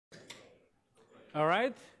All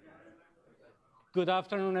right. Good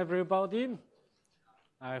afternoon, everybody.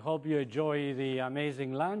 I hope you enjoy the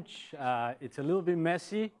amazing lunch. It's a little bit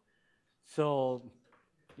messy, so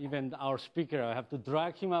even our speaker, I have to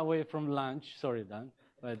drag him away from lunch. Sorry, Dan,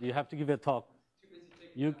 but you have to give a talk.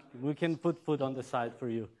 We can put food on the side for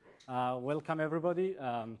you. Welcome, everybody.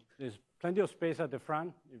 There's plenty of space at the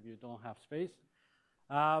front if you don't have space.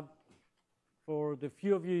 For the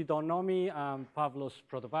few of you who don't know me, I'm Pavlos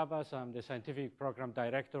Protopapas. I'm the Scientific Program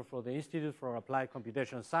Director for the Institute for Applied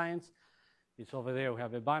Computational Science. It's over there. We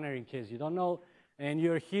have a banner in case you don't know. And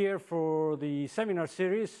you're here for the seminar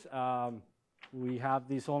series. We have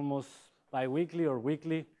this almost bi-weekly or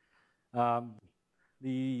weekly.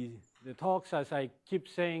 The talks, as I keep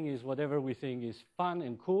saying, is whatever we think is fun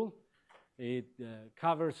and cool. It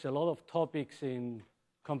covers a lot of topics in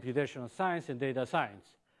computational science and data science.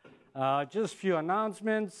 Just a few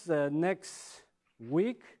announcements. Next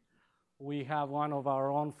week, we have one of our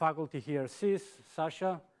own faculty here,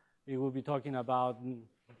 Sasha. He will be talking about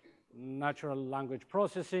natural language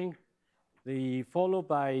processing. Followed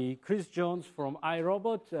by Chris Jones from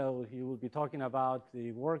iRobot. He will be talking about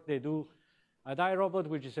the work they do at iRobot,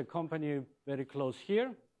 which is a company very close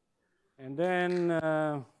here. And then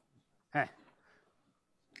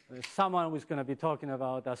there's someone who's going to be talking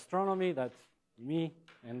about astronomy. That's me,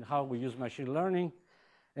 and how we use machine learning.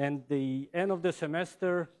 And the end of the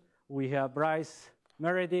semester, we have Bryce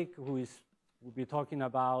Meredith, who will be talking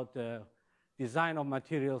about design of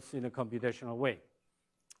materials in a computational way.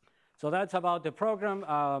 So that's about the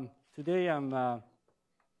program. Today, of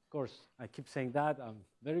course, I keep saying that. I'm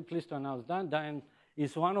very pleased to announce Dan. Dan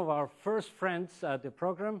is one of our first friends at the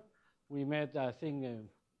program. We met, I think, a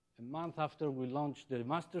month after we launched the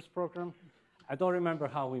master's program. I don't remember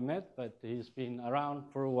how we met, but he's been around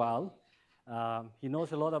for a while. He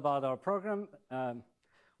knows a lot about our program.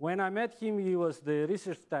 When I met him, he was the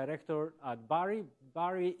research director at BARI.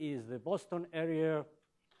 BARI is the Boston Area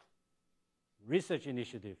Research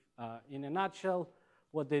Initiative. In a nutshell,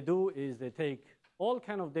 what they do is they take all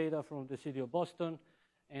kind of data from the city of Boston,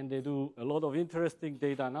 and they do a lot of interesting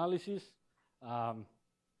data analysis.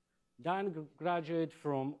 Dan graduated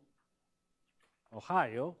from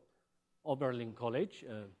Ohio, Oberlin College,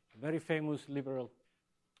 a very famous liberal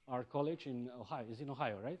art college in Ohio. Is in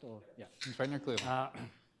Ohio, right? Or, yeah. It's right near Cleveland.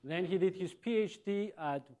 Then he did his PhD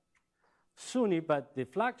at SUNY, but the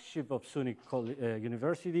flagship of SUNY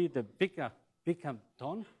University, the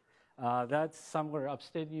Binghamton. That's somewhere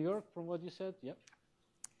upstate New York, from what you said, yep,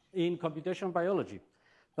 in computational biology.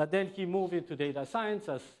 But then he moved into data science,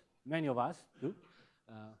 as many of us do.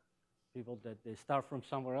 People that they start from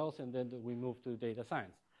somewhere else, and then we move to data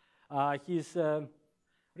science. His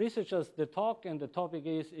research as the talk, and the topic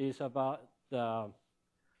is about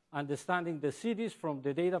understanding the cities from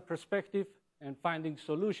the data perspective and finding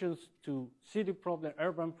solutions to city problems,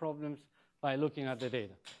 urban problems, by looking at the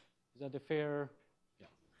data. Is that a fair? Yeah.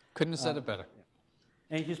 Couldn't have said it better.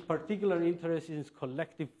 Yeah. And his particular interest is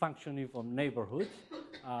collective functioning of neighborhoods.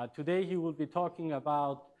 Today he will be talking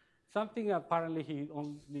about something apparently he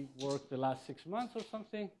only worked the last 6 months or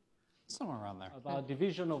something. Somewhere around there. About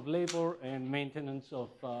division of labor and maintenance of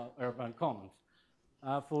urban commons.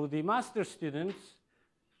 For the master students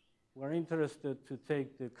who are interested to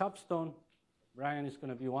take the capstone, Brian is going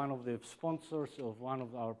to be one of the sponsors of one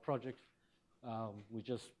of our projects.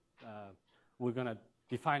 We're going to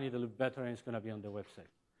define it a little better, and it's going to be on the website.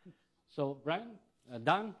 So, Brian,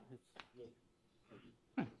 Dan.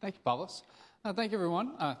 Thank you, Pavlos. Thank you,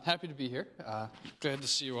 everyone. Happy to be here. Glad to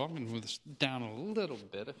see you all. I'm going to move this down a little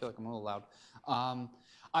bit. I feel like I'm a little loud.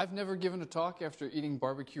 I've never given a talk after eating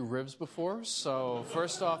barbecue ribs before. So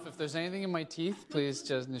first off, if there's anything in my teeth, please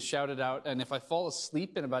just shout it out. And if I fall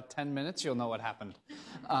asleep in about 10 minutes, you'll know what happened.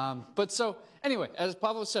 Anyway, as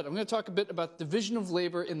Pavlos said, I'm going to talk a bit about division of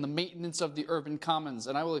labor in the maintenance of the urban commons.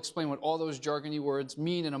 And I will explain what all those jargony words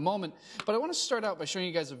mean in a moment. But I want to start out by showing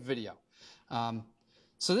you guys a video.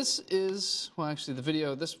 So this is, well, actually,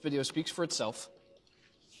 this video speaks for itself.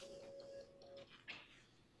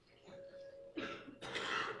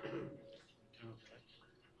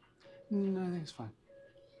 No, I think it's fine.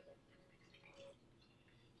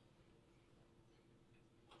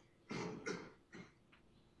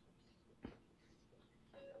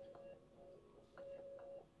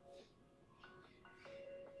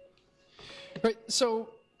 Right, so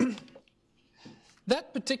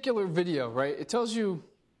that particular video, right, it tells you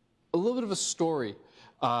a little bit of a story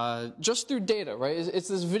just through data, right? It's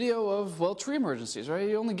this video of, well, tree emergencies, right?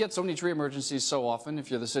 You only get so many tree emergencies so often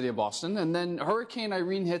if you're the city of Boston, and then Hurricane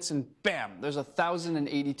Irene hits and bam, there's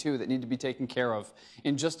 1,082 that need to be taken care of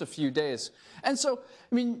in just a few days. And so,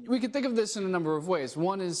 I mean, we could think of this in a number of ways.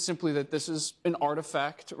 One is simply that this is an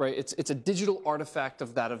artifact, right? It's a digital artifact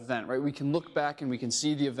of that event, right? We can look back and we can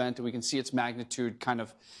see the event and we can see its magnitude kind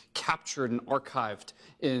of captured and archived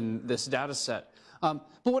in this data set.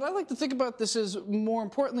 But what I like to think about this is, more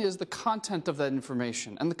importantly, is the content of that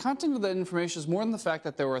information. And the content of that information is more than the fact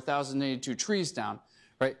that there were 1,082 trees down,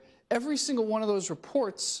 right? Every single one of those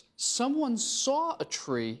reports, someone saw a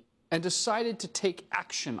tree and decided to take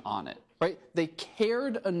action on it, right? They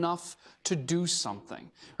cared enough to do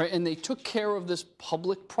something, right? And they took care of this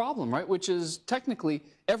public problem, right? Which is technically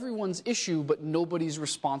everyone's issue, but nobody's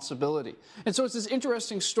responsibility. And so it's this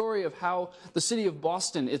interesting story of how the city of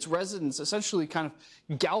Boston, its residents, essentially kind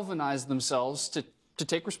of galvanized themselves to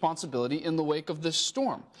take responsibility in the wake of this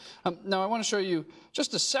storm. Now I want to show you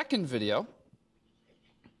just a second video,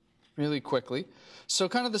 really quickly. So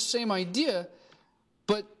kind of the same idea,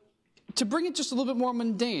 but to bring it just a little bit more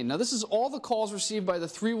mundane. Now, this is all the calls received by the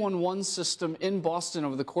 311 system in Boston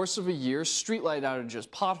over the course of a year: streetlight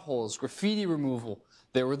outages, potholes, graffiti removal.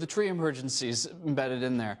 There were the tree emergencies embedded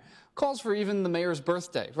in there. Calls for even the mayor's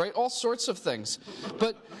birthday, right? All sorts of things.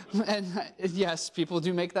 But, and yes, people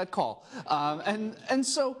do make that call. And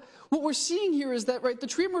so what we're seeing here is that, right, the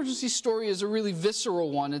tree emergency story is a really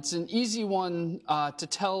visceral one. It's an easy one to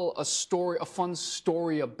tell a story, a fun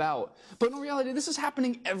story about. But in reality, this is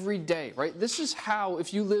happening every day, right? This is how,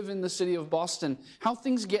 if you live in the city of Boston, how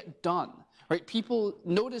things get done. Right? People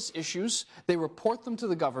notice issues, they report them to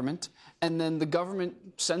the government, and then the government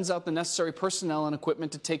sends out the necessary personnel and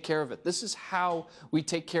equipment to take care of it. This is how we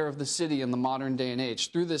take care of the city in the modern day and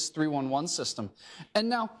age, through this 311 system. And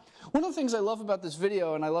now, one of the things I love about this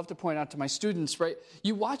video, and I love to point out to my students, right,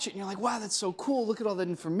 you watch it and you're like, wow, that's so cool, look at all that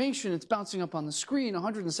information, it's bouncing up on the screen,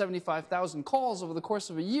 175,000 calls over the course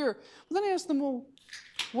of a year. But then I ask them, well,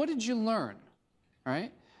 what did you learn,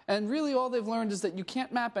 right? And really all they've learned is that you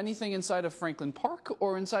can't map anything inside of Franklin Park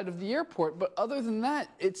or inside of the airport, but other than that,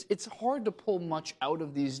 it's hard to pull much out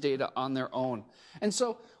of these data on their own. And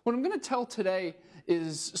so what I'm going to tell today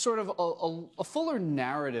is sort of a fuller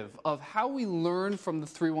narrative of how we learn from the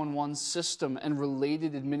 311 system and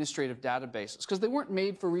related administrative databases, because they weren't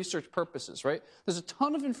made for research purposes, right? There's a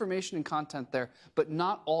ton of information and content there, but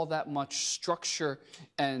not all that much structure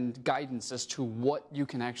and guidance as to what you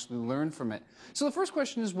can actually learn from it. So the first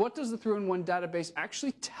question is, what does the 311 database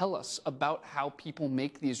actually tell us about how people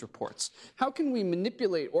make these reports? How can we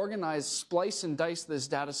manipulate, organize, splice, and dice this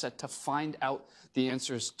data set to find out the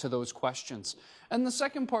answers to those questions? And the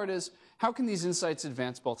second part is, how can these insights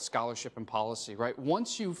advance both scholarship and policy, right?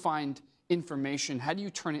 Once you find information, how do you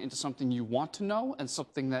turn it into something you want to know and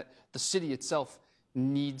something that the city itself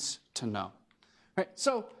needs to know? Right,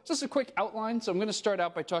 so just a quick outline. So I'm going to start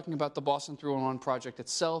out by talking about the Boston 311 project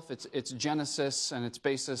itself, its genesis and its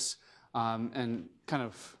basis, and kind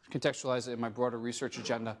of contextualize it in my broader research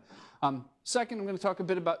agenda. Second, I'm going to talk a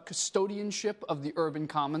bit about custodianship of the urban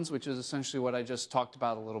commons, which is essentially what I just talked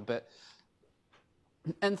about a little bit.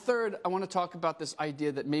 And third, I want to talk about this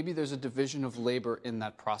idea that maybe there's a division of labor in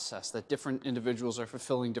that process, that different individuals are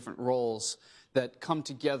fulfilling different roles that come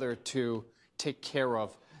together to take care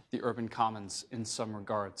of the urban commons in some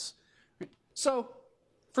regards. So,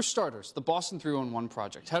 for starters, the Boston 311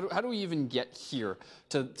 project. How do we even get here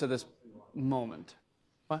to this moment?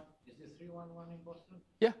 What? Is this 311 in Boston?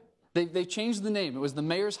 Yeah. They changed the name. It was the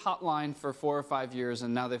mayor's hotline for 4 or 5 years,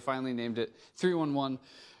 and now they finally named it 311.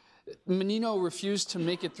 Menino refused to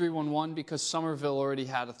make it 311 because Somerville already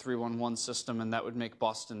had a 311 system, and that would make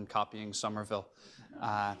Boston copying Somerville.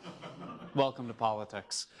 Welcome to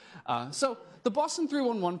politics. So the Boston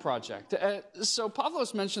 311 project. So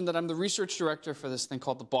Pavlos mentioned that I'm the research director for this thing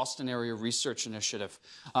called the Boston Area Research Initiative.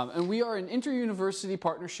 And we are an inter-university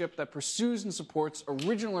partnership that pursues and supports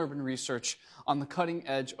original urban research on the cutting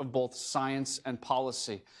edge of both science and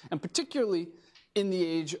policy, and particularly in the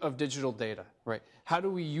age of digital data, right? How do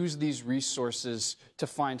we use these resources to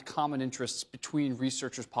find common interests between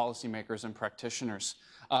researchers, policymakers, and practitioners?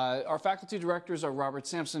 Our faculty directors are Robert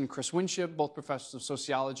Sampson and Chris Winship, both professors of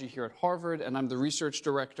sociology here at Harvard, and I'm the research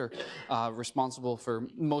director responsible for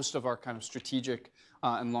most of our kind of strategic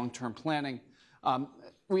and long-term planning.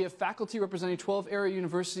 We have faculty representing 12 area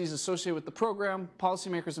universities associated with the program,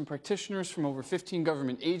 policymakers and practitioners from over 15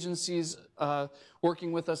 government agencies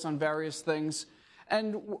working with us on various things.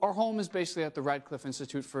 And our home is basically at the Radcliffe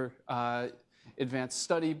Institute for Advanced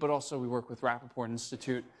Study, but also we work with Rappaport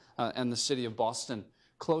Institute and the city of Boston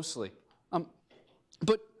closely.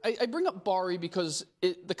 But I bring up BARI because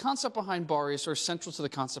the concept behind BARI is sort of central to the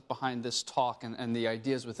concept behind this talk and the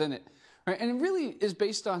ideas within it. Right? And it really is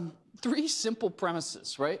based on 3 simple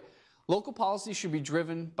premises, right? Local policy should be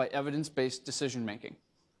driven by evidence-based decision-making.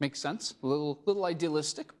 Makes sense? A little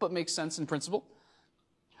idealistic, but makes sense in principle.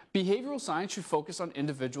 Behavioral science should focus on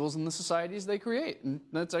individuals and the societies they create. And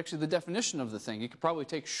that's actually the definition of the thing. You could probably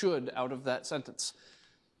take should out of that sentence.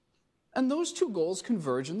 And those 2 goals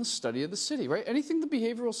converge in the study of the city, right? Anything the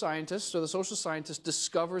behavioral scientist or the social scientist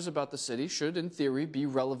discovers about the city should, in theory, be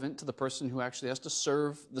relevant to the person who actually has to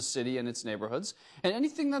serve the city and its neighborhoods. And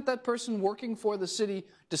anything that person working for the city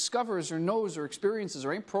discovers or knows or experiences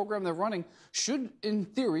or any program they're running should, in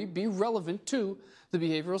theory, be relevant to the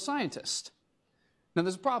behavioral scientist. Now,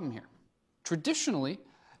 there's a problem here. Traditionally,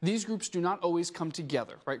 these groups do not always come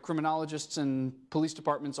together, right? Criminologists and police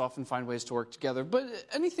departments often find ways to work together, but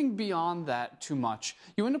anything beyond that too much,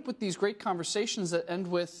 you end up with these great conversations that end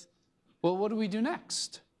with, well, what do we do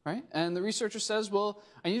next, right? And the researcher says, well,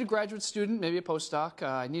 I need a graduate student, maybe a postdoc,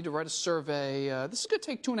 I need to write a survey, this is going to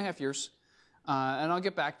take 2.5 years, and I'll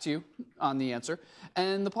get back to you on the answer.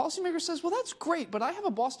 And the policymaker says, well, that's great, but I have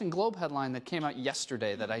a Boston Globe headline that came out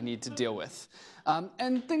yesterday that I need to deal with.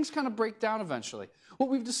 And things kind of break down eventually. What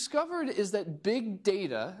we've discovered is that big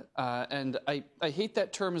data, and I hate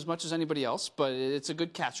that term as much as anybody else, but it's a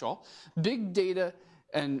good catch-all. Big data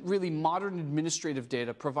and really modern administrative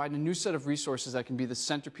data provide a new set of resources that can be the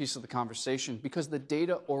centerpiece of the conversation because the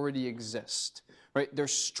data already exist, right? They're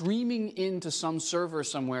streaming into some server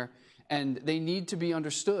somewhere, and they need to be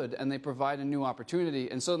understood, and they provide a new opportunity.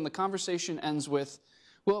 And so then the conversation ends with,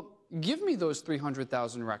 well, give me those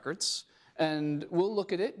 300,000 records, and we'll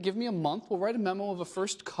look at it. Give me a month. We'll write a memo of a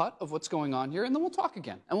first cut of what's going on here, and then we'll talk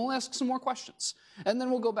again, and we'll ask some more questions. And then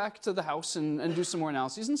we'll go back to the house and do some more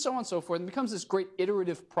analyses, and so on and so forth. And it becomes this great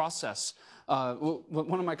iterative process, what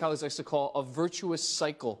one of my colleagues likes to call a virtuous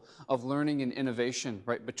cycle of learning and innovation,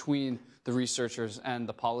 right, between the researchers and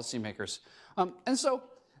the policymakers. And so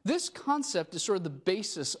this concept is sort of the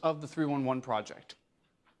basis of the 311 project.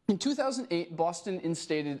 In 2008, Boston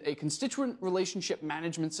instated a constituent relationship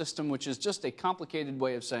management system, which is just a complicated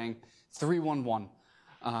way of saying 311.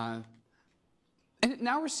 And it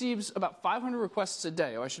now receives about 500 requests a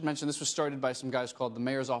day. Oh, I should mention this was started by some guys called the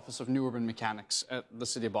Mayor's Office of New Urban Mechanics at the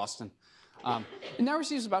City of Boston. It now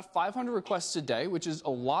receives about 500 requests a day, which is a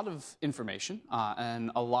lot of information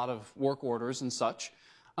and a lot of work orders and such.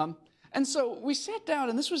 And so we sat down,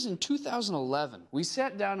 and this was in 2011. We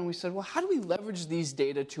sat down and we said, well, how do we leverage these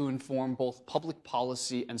data to inform both public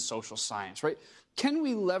policy and social science, right? Can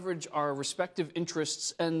we leverage our respective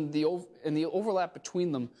interests and the overlap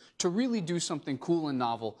between them to really do something cool and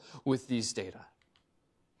novel with these data?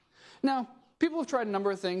 Now, people have tried a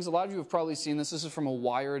number of things. A lot of you have probably seen this. This is from a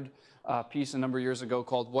Wired piece a number of years ago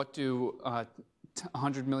called What Do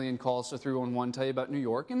 100 Million Calls to 311 Tell You About New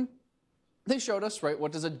York? And they showed us, right,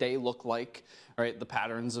 what does a day look like, right, the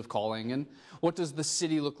patterns of calling, and what does the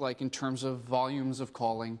city look like in terms of volumes of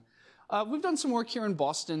calling. We've done some work here in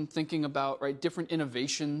Boston thinking about, right, different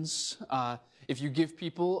innovations. If you give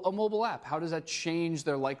people a mobile app, how does that change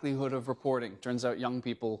their likelihood of reporting? Turns out young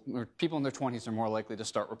people, or people in their 20s, are more likely to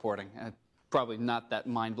start reporting. Probably not that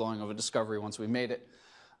mind-blowing of a discovery once we made it.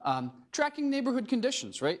 Tracking neighborhood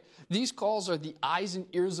conditions, right? These calls are the eyes and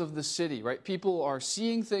ears of the city, right? People are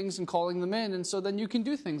seeing things and calling them in, and so then you can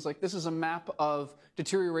do things like this is a map of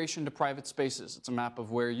deterioration to private spaces. It's a map of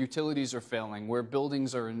where utilities are failing, where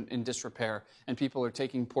buildings are in disrepair, and people are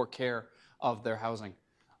taking poor care of their housing.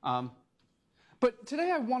 But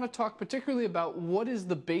today I want to talk particularly about what is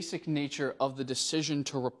the basic nature of the decision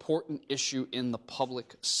to report an issue in the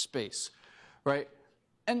public space, right?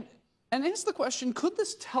 And ask the question, could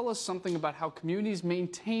this tell us something about how communities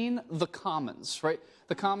maintain the commons, right?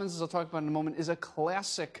 The commons, as I'll talk about in a moment, is a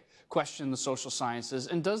classic question in the social sciences.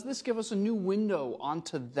 And does this give us a new window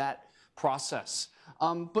onto that process?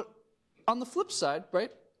 But on the flip side,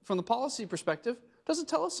 right, from the policy perspective, does it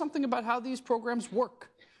tell us something about how these programs work,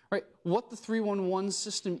 right? What the 311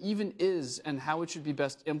 system even is and how it should be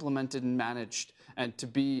best implemented and managed and to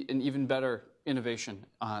be an even better innovation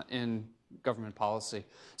in government policy.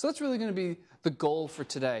 So that's really going to be the goal for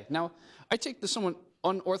today. Now, I take the somewhat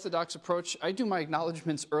unorthodox approach. I do my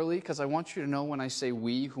acknowledgments early because I want you to know when I say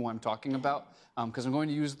we who I'm talking about, because I'm going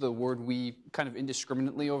to use the word we kind of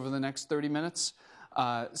indiscriminately over the next 30 minutes.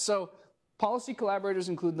 So policy collaborators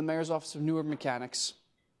include the Mayor's Office of New Urban Mechanics,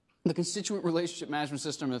 the Constituent Relationship Management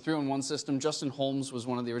System, and the 311 system. Justin Holmes was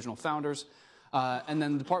one of the original founders. And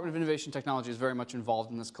then the Department of Innovation Technology is very much involved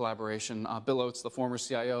in this collaboration. Bill Oates, the former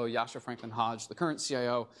CIO, Yasha Franklin Hodge, the current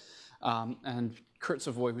CIO, and Kurt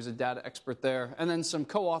Savoy, who's a data expert there, and then some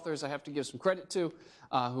co-authors I have to give some credit to,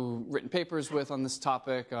 who written papers with on this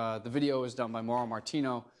topic. The video is done by Mauro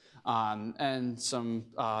Martino, and some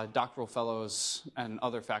doctoral fellows and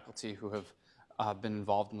other faculty who have been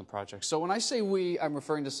involved in the project. So when I say we, I'm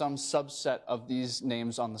referring to some subset of these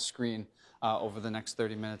names on the screen over the next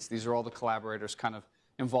 30 minutes. These are all the collaborators kind of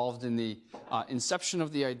involved in the inception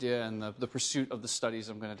of the idea and the pursuit of the studies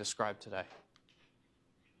I'm going to describe today.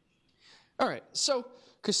 All right, so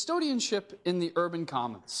custodianship in the urban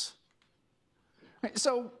commons. Right,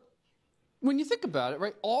 so when you think about it,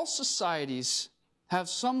 right, all societies have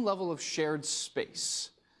some level of shared space.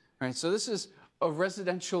 Right, so this is a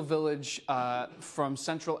residential village from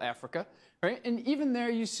Central Africa. Right, and even there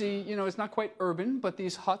you see, you know, it's not quite urban, but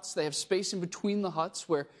these huts, they have space in between the huts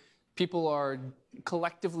where people are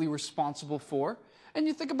collectively responsible for. And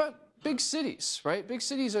you think about big cities, right? Big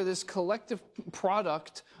cities are this collective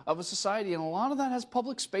product of a society, and a lot of that has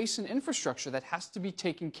public space and infrastructure that has to be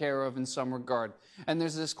taken care of in some regard. And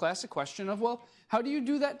there's this classic question of, well, how do you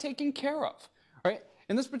do that taken care of, right?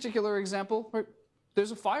 In this particular example, right, there's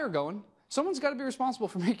a fire going. Someone's got to be responsible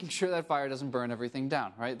for making sure that fire doesn't burn everything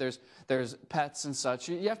down, right? There's pets and such.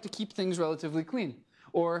 You have to keep things relatively clean.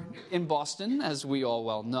 Or in Boston, as we all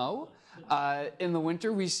well know, in the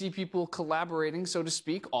winter, we see people collaborating, so to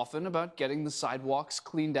speak, often about getting the sidewalks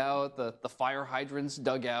cleaned out, the fire hydrants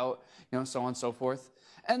dug out, you know, so on and so forth.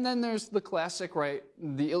 And then there's the classic, right,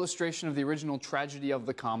 the illustration of the original tragedy of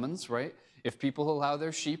the commons, right? If people allow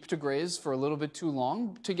their sheep to graze for a little bit too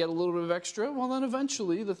long to get a little bit of extra, well, then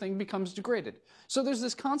eventually the thing becomes degraded. So there's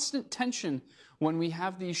this constant tension when we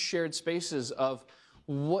have these shared spaces of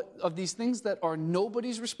these things that are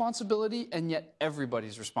nobody's responsibility and yet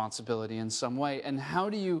everybody's responsibility in some way. And how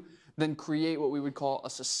do you then create what we would call a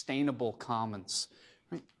sustainable commons?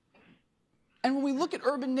 Right? And when we look at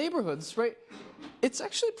urban neighborhoods, right, it's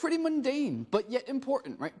actually pretty mundane, but yet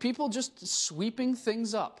important, right? People just sweeping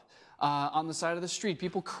things up on the side of the street,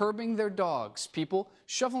 people curbing their dogs, people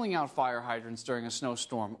shoveling out fire hydrants during a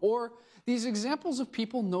snowstorm, or these examples of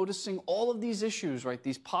people noticing all of these issues, right?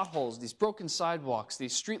 These potholes, these broken sidewalks,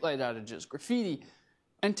 these streetlight outages, graffiti,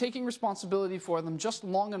 and taking responsibility for them just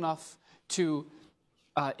long enough to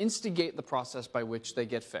instigate the process by which they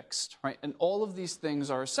get fixed, right? And all of these things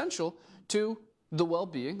are essential to the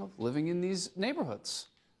well-being of living in these neighborhoods,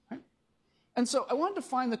 right? And so I wanted to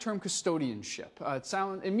find the term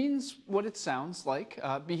custodianship. It means what it sounds like,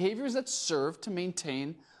 behaviors that serve to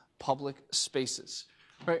maintain public spaces,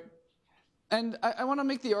 right? And I want to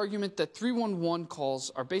make the argument that 311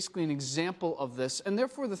 calls are basically an example of this, and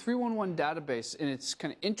therefore the 311 database in its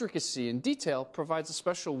kind of intricacy and detail provides a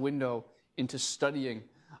special window into studying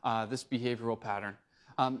this behavioral pattern.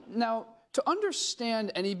 Now, to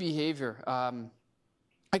understand any behavior,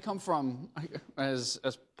 I come from, as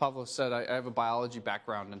Pavlo said, I have a biology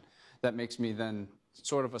background, and that makes me then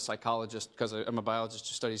sort of a psychologist because I'm a biologist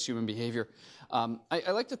who studies human behavior. I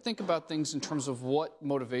like to think about things in terms of what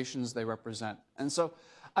motivations they represent. And so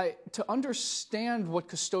to understand what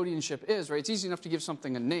custodianship is, right, it's easy enough to give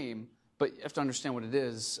something a name, but you have to understand what it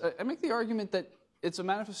is. I make the argument that it's a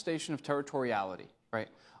manifestation of territoriality, right,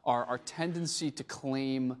 our tendency to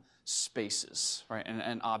claim spaces, right,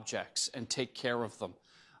 and objects and take care of them.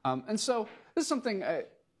 And so this is something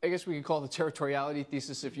I guess we could call the territoriality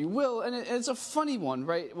thesis, if you will, and it's a funny one,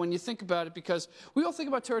 right, when you think about it, because we all think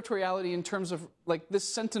about territoriality in terms of, like,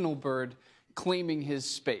 this sentinel bird claiming his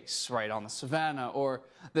space, right, on the savannah, or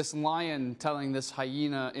this lion telling this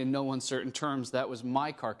hyena in no uncertain terms, that was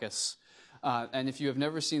my carcass. And if you have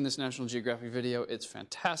never seen this National Geographic video, it's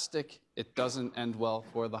fantastic. It doesn't end well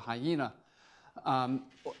for the hyena.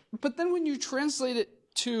 But then when you translate it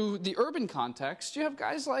to the urban context, you have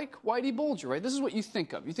guys like Whitey Bulger, right? This is what you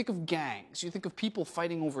think of. You think of gangs. You think of people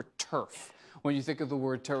fighting over turf when you think of the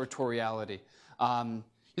word territoriality. You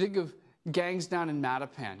think of gangs down in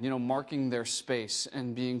Mattapan, you know, marking their space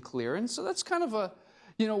and being clear. And so that's kind of a,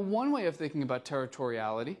 you know, one way of thinking about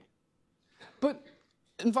territoriality. But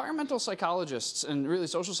environmental psychologists and really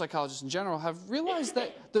social psychologists in general have realized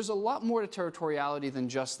that there's a lot more to territoriality than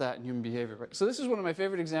just that in human behavior. Right? So this is one of my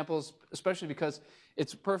favorite examples, especially because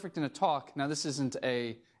it's perfect in a talk. Now, this isn't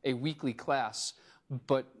a weekly class,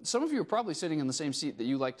 but some of you are probably sitting in the same seat that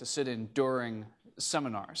you like to sit in during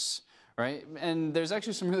seminars, right? And there's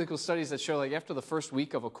actually some really cool studies that show, like, after the first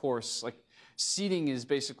week of a course, like, seating is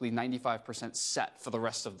basically 95% set for the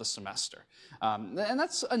rest of the semester. And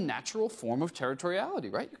that's a natural form of territoriality,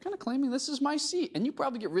 right? You're kind of claiming this is my seat, and you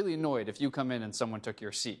probably get really annoyed if you come in and someone took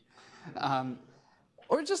your seat.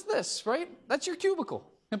 Or just this, right? That's your cubicle.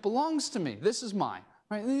 It belongs to me. This is mine,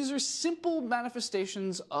 right? These are simple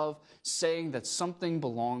manifestations of saying that something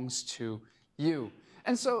belongs to you.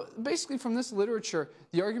 And so basically from this literature,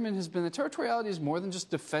 the argument has been that territoriality is more than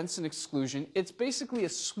just defense and exclusion. It's basically a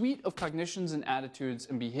suite of cognitions and attitudes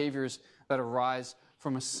and behaviors that arise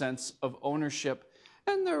from a sense of ownership.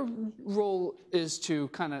 And their role is to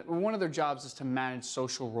one of their jobs is to manage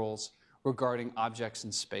social roles regarding objects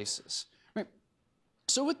and spaces. Right?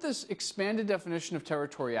 So with this expanded definition of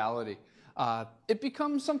territoriality, it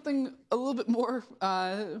becomes something a little bit more,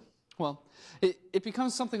 it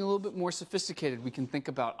becomes something a little bit more sophisticated. We can think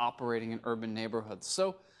about operating in urban neighborhoods.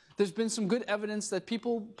 So there's been some good evidence that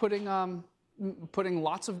people putting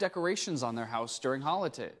lots of decorations on their house during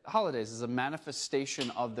holidays is a manifestation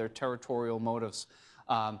of their territorial motives.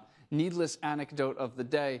 Needless anecdote of the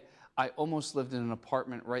day, I almost lived in an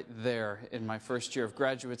apartment right there in my first year of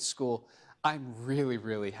graduate school. I'm really,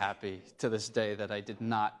 really happy to this day that I did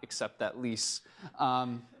not accept that lease.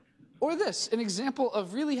 Or this, an example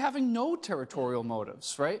of really having no territorial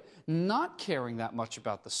motives, right? Not caring that much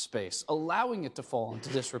about the space, allowing it to fall into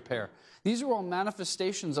disrepair. These are all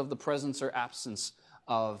manifestations of the presence or absence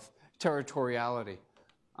of territoriality.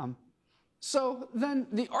 So then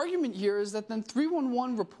the argument here is that then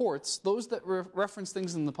 311 reports, those that reference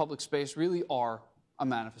things in the public space, really are a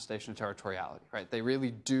manifestation of territoriality, right? They really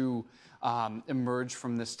do emerge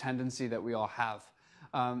from this tendency that we all have.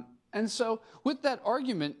 And so with that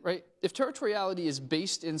argument, right, if territoriality is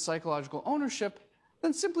based in psychological ownership,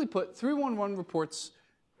 then simply put, 311 reports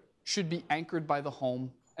should be anchored by the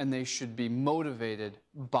home, and they should be motivated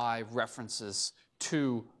by references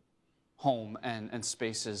to home and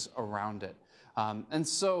spaces around it. And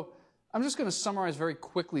so I'm just going to summarize very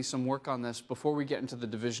quickly some work on this before we get into the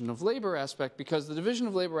division of labor aspect, because the division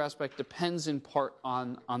of labor aspect depends in part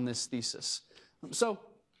on this thesis. So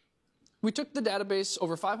we took the database,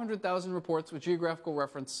 over 500,000 reports with geographical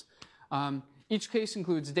reference. Each case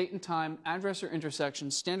includes date and time, address or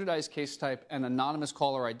intersection, standardized case type, and anonymous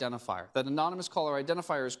caller identifier. That anonymous caller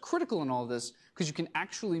identifier is critical in all of this because you can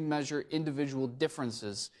actually measure individual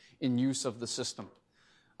differences in use of the system.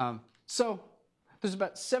 So there's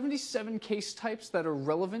about 77 case types that are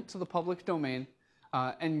relevant to the public domain,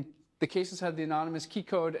 and the cases have the anonymous key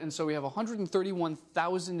code, and so we have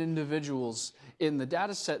 131,000 individuals in the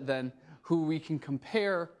data set then who we can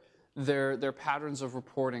compare their patterns of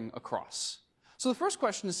reporting across. So the first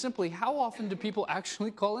question is simply, how often do people actually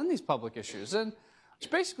call in these public issues? And what you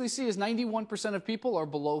basically see is 91% of people are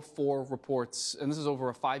below 4 reports, and this is over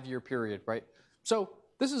a 5-year period, right? So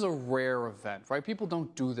this is a rare event, right? People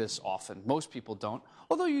don't do this often. Most people don't.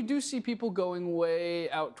 Although you do see people going way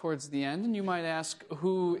out towards the end, and you might ask,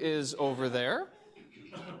 who is over there?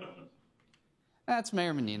 That's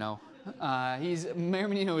Mayor Menino. Mayor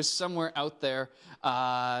Menino is somewhere out there.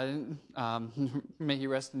 May he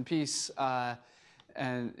rest in peace.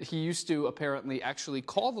 And he used to apparently actually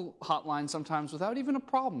call the hotline sometimes without even a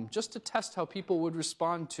problem, just to test how people would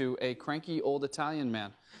respond to a cranky old Italian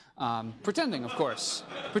man. Pretending, of course.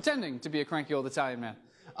 Pretending to be a cranky old Italian man.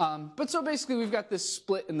 But so basically we've got this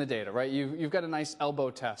split in the data, right? You've got a nice elbow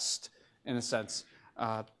test, in a sense,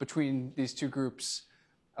 between these two groups.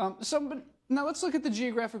 But now let's look at the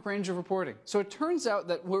geographic range of reporting. So it turns out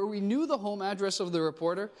that where we knew the home address of the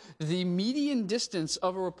reporter, the median distance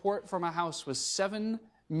of a report from a house was 7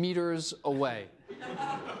 meters away.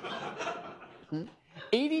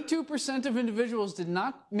 82% of individuals did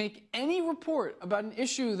not make any report about an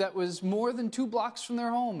issue that was more than 2 blocks from their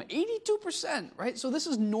home. 82%, right? So this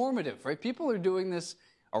is normative, right? People are doing this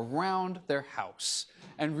around their house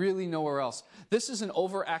and really nowhere else. This is an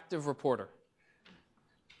overactive reporter.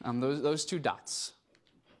 Those 2 dots.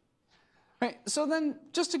 Right, so then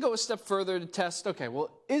just to go a step further to test, okay, well,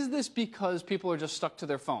 is this because people are just stuck to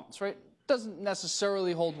their phones, right? Doesn't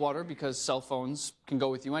necessarily hold water because cell phones can go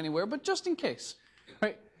with you anywhere, but just in case,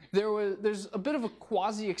 right? There's a bit of a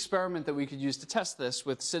quasi-experiment that we could use to test this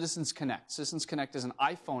with Citizens Connect. Citizens Connect is an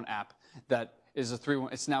iPhone app that is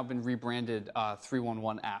it's now been rebranded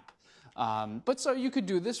 311 app. But so you could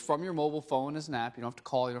do this from your mobile phone as an app. You don't have to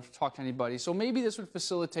call, you don't have to talk to anybody. So maybe this would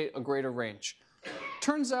facilitate a greater range.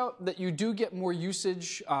 Turns out that you do get more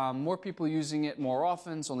usage, more people using it more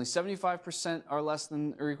often. So only 75% are less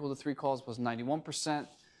than or equal to 3 calls, plus 91%.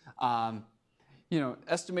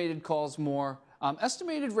 Estimated calls more.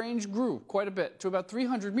 Estimated range grew quite a bit to about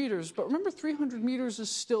 300 meters. But remember, 300 meters is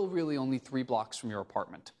still really only 3 blocks from your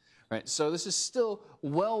apartment. Right, so this is still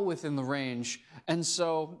well within the range. And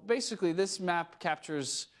so basically this map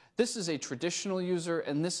captures, this is a traditional user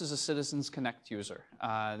and this is a Citizens Connect user.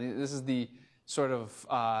 This is the sort of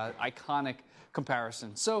iconic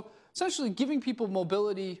comparison. So essentially giving people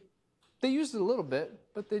mobility they used it a little bit,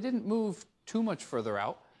 but they didn't move too much further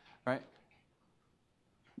out, right?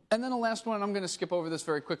 And then the last one, I'm going to skip over this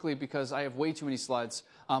very quickly because I have way too many slides.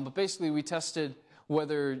 But basically, we tested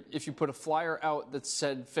whether if you put a flyer out that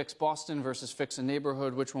said fix Boston versus fix a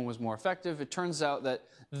neighborhood, which one was more effective. It turns out that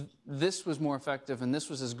this was more effective and this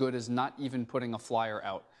was as good as not even putting a flyer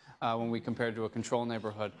out when we compared to a control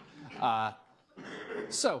neighborhood.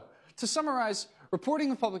 So to summarize,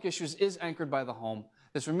 reporting of public issues is anchored by the home.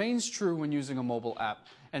 This remains true when using a mobile app.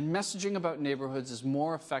 And messaging about neighborhoods is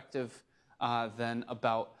more effective than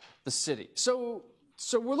about the city. So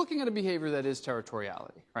we're looking at a behavior that is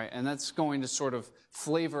territoriality, right? And that's going to sort of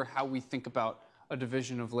flavor how we think about a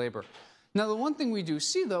division of labor. Now, the one thing we do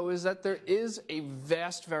see, though, is that there is a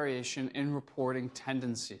vast variation in reporting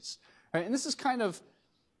tendencies, right? And this is kind of,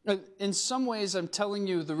 in some ways, I'm telling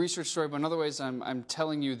you the research story, but in other ways, I'm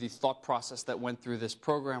telling you the thought process that went through this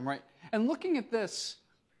program, right? And looking at this,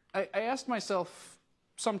 I asked myself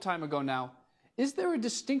some time ago now, is there a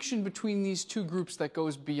distinction between these two groups that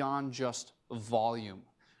goes beyond just volume,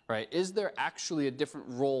 right? Is there actually a different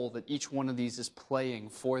role that each one of these is playing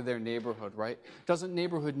for their neighborhood, right? Doesn't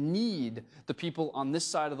neighborhood need the people on this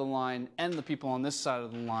side of the line and the people on this side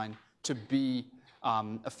of the line to be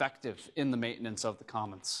effective in the maintenance of the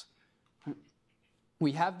commons?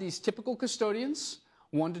 We have these typical custodians,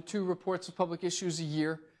 1 to 2 reports of public issues a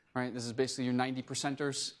year, right? This is basically your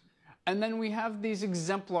 90%ers. And then we have these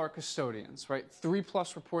exemplar custodians, right?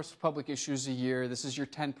 3+ reports of public issues a year. This is your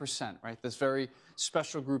 10%, right? This very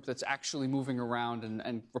special group that's actually moving around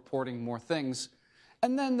and reporting more things.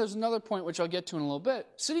 And then there's another point, which I'll get to in a little bit.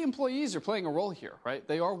 City employees are playing a role here, right?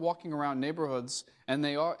 They are walking around neighborhoods, and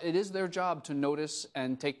it is their job to notice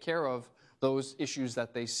and take care of those issues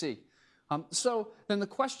that they see. So then the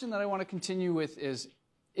question that I want to continue with is,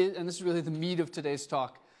 and this is really the meat of today's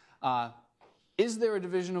talk, is there a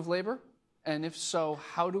division of labor? And if so,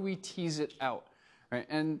 how do we tease it out? Right?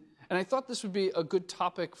 And I thought this would be a good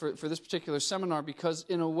topic for this particular seminar because,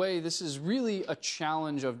 in a way, this is really a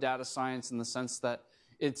challenge of data science in the sense that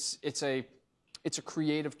it's a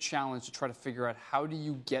creative challenge to try to figure out how do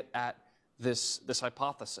you get at this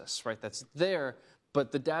hypothesis, right? That's there,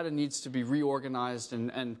 but the data needs to be reorganized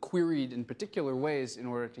and queried in particular ways in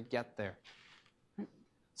order to get there. Right?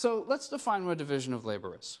 So let's define what a division of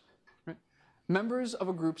labor is. Members of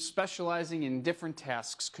a group specializing in different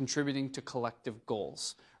tasks contributing to collective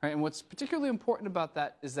goals. Right? And what's particularly important about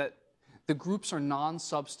that is that the groups are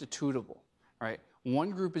non-substitutable. Right?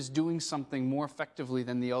 One group is doing something more effectively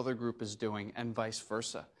than the other group is doing, and vice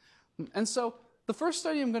versa. And so the first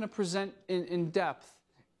study I'm going to present in depth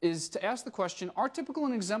is to ask the question, are typical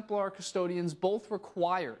and exemplar custodians both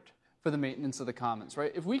required for the maintenance of the commons?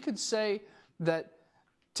 Right? If we could say that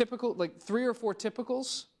typical, like 3 or 4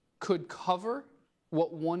 typicals could cover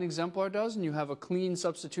what one exemplar does, and you have a clean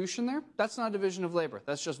substitution there, that's not a division of labor.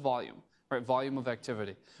 That's just volume, right? Volume of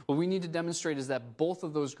activity. What we need to demonstrate is that both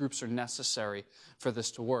of those groups are necessary for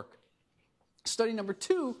this to work. Study number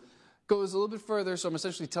 2 goes a little bit further, so I'm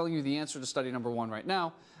essentially telling you the answer to study number 1 right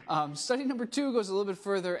now. Study number 2 goes a little bit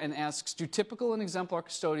further and asks, do typical and exemplar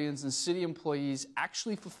custodians and city employees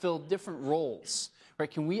actually fulfill different roles?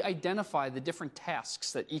 Right? Can we identify the different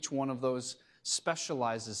tasks that each one of those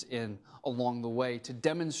specializes in along the way to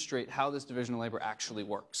demonstrate how this division of labor actually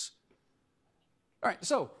works? All right,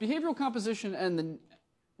 so behavioral composition and the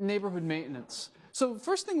neighborhood maintenance. So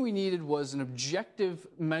first thing we needed was an objective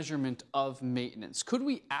measurement of maintenance. Could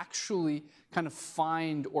we actually kind of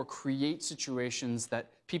find or create situations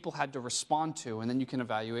that people had to respond to, and then you can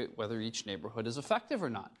evaluate whether each neighborhood is effective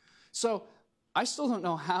or not. So I still don't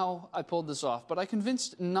know how I pulled this off, but I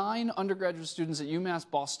convinced 9 undergraduate students at UMass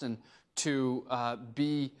Boston to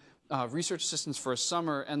be research assistants for a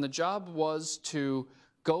summer, and the job was to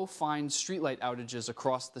go find streetlight outages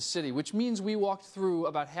across the city, which means we walked through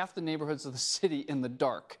about half the neighborhoods of the city in the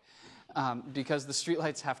dark because the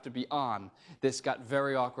streetlights have to be on. This got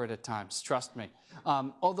very awkward at times, trust me.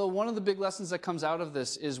 Although one of the big lessons that comes out of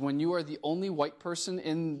this is when you are the only white person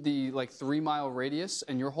in the 3-mile radius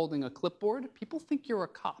and you're holding a clipboard, people think you're a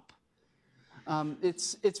cop.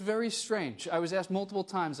 It's very strange. I was asked multiple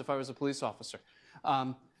times if I was a police officer.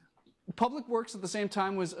 Public Works at the same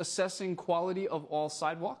time was assessing quality of all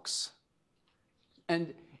sidewalks.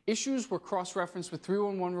 And issues were cross-referenced with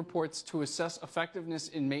 311 reports to assess effectiveness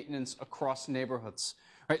in maintenance across neighborhoods.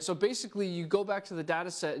 Right? So basically, you go back to the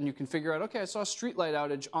data set and you can figure out, okay, I saw a streetlight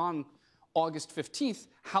outage on August 15th.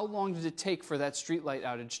 How long did it take for that streetlight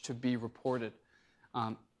outage to be reported?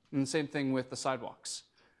 And the same thing with the sidewalks.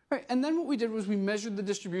 Right, and then what we did was we measured the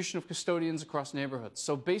distribution of custodians across neighborhoods.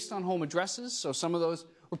 So based on home addresses, so some of those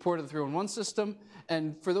reported the 311 system,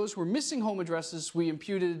 and for those who were missing home addresses, we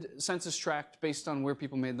imputed census tract based on where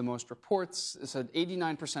people made the most reports. It said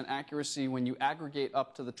 89% accuracy. When you aggregate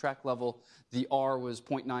up to the tract level, the R was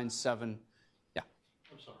 0.97. Yeah.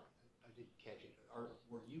 I'm sorry, I didn't catch it.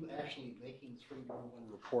 Were you actually making 311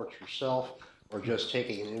 reports yourself, or just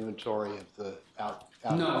taking an inventory of the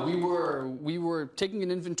outages? No, we were taking an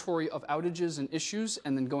inventory of outages and issues,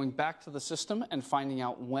 and then going back to the system and finding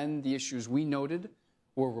out when the issues we noted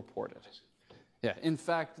were reported. Yeah, in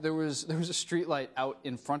fact, there was a street light out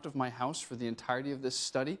in front of my house for the entirety of this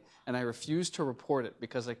study, and I refused to report it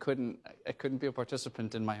because I couldn't be a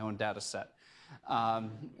participant in my own data set.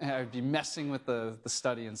 I'd be messing with the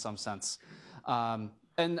study in some sense.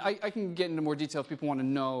 And I can get into more detail if people want to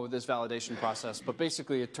know this validation process, but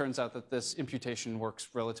basically it turns out that this imputation works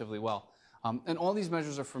relatively well. And all these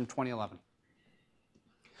measures are from 2011.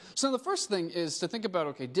 So now the first thing is to think about,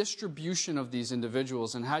 okay, distribution of these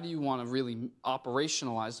individuals and how do you want to really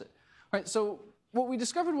operationalize it. Right, so what we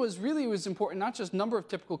discovered was really it was important not just number of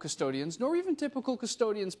typical custodians, nor even typical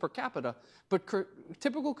custodians per capita, but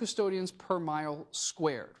typical custodians per mile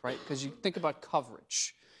squared, right? Because you think about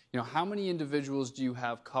coverage. You know, how many individuals do you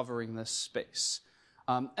have covering this space?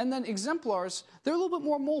 And then exemplars, they're a little bit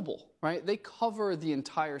more mobile, right? They cover the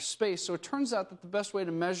entire space. So it turns out that the best way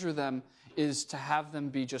to measure them is to have them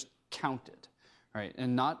be just counted, right?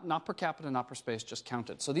 And not per capita, not per space, just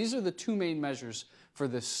counted. So these are the two main measures for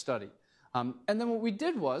this study. And then what we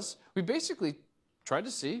did was we basically tried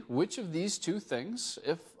to see which of these two things,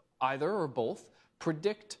 if either or both,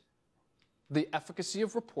 predict the efficacy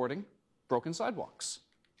of reporting broken sidewalks.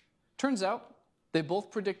 Turns out they both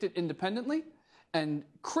predict it independently, and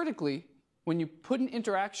critically, when you put an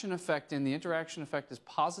interaction effect in, the interaction effect is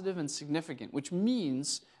positive and significant, which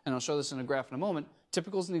means, and I'll show this in a graph in a moment,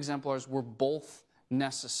 typicals and exemplars were both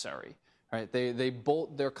necessary. Right?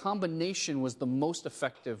 Their combination was the most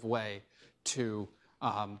effective way to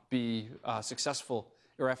be successful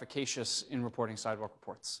or efficacious in reporting sidewalk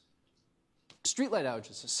reports. Streetlight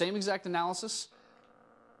outages, same exact analysis.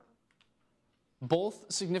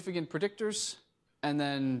 Both significant predictors, and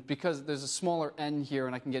then because there's a smaller n here,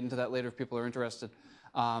 and I can get into that later if people are interested,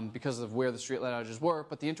 because of where the streetlight outages were,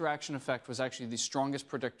 but the interaction effect was actually the strongest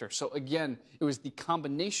predictor. So again, it was the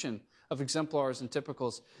combination of exemplars and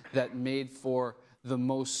typicals that made for the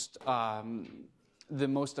most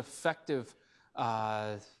effective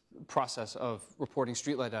process of reporting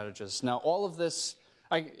streetlight outages. Now, all of this,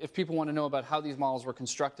 if people want to know about how these models were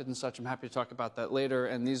constructed and such, I'm happy to talk about that later.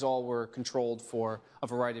 And these all were controlled for a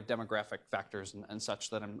variety of demographic factors and such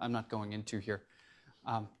that I'm not going into here.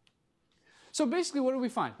 So basically, what do we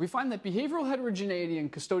find? We find that behavioral heterogeneity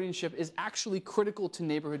and custodianship is actually critical to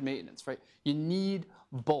neighborhood maintenance, right? You need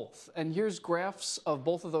both. And here's graphs of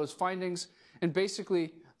both of those findings. And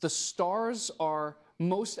basically, the stars are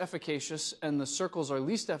most efficacious and the circles are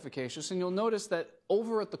least efficacious. And you'll notice that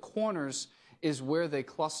over at the corners is where they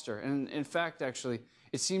cluster. And in fact, actually,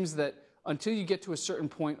 it seems that until you get to a certain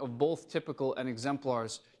point of both typical and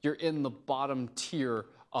exemplars, you're in the bottom tier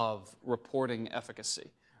of reporting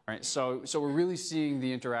efficacy. Right? So we're really seeing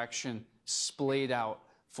the interaction splayed out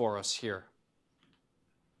for us here.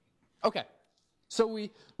 Okay, so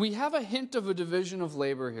we have a hint of a division of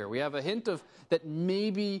labor here. We have a hint of that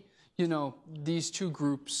maybe, you know, these two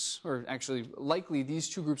groups, or actually likely these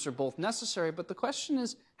two groups are both necessary, but the question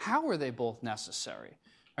is, how are they both necessary?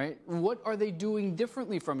 Right? What are they doing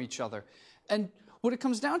differently from each other? And what it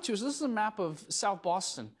comes down to is this is a map of South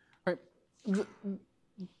Boston. Right?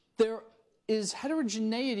 There is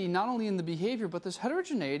heterogeneity not only in the behavior, but there's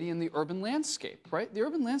heterogeneity in the urban landscape. Right? The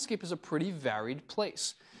urban landscape is a pretty varied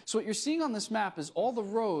place. So what you're seeing on this map is all the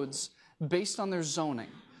roads based on their zoning.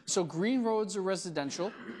 So green roads are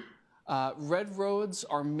residential. Red roads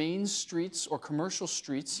are main streets or commercial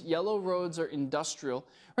streets. Yellow roads are industrial.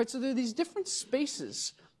 Right, so there are these different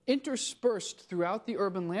spaces interspersed throughout the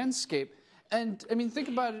urban landscape. And, I mean, think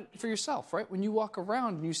about it for yourself, right? When you walk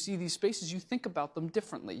around and you see these spaces, you think about them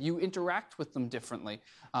differently. You interact with them differently.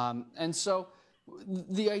 And so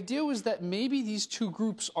the idea was that maybe these two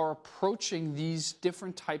groups are approaching these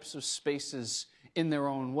different types of spaces in their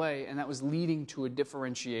own way, and that was leading to a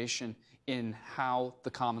differentiation in how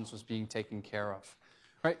the commons was being taken care of.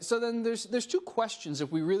 Right? So then there's two questions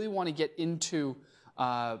if we really want to get into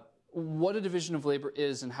what a division of labor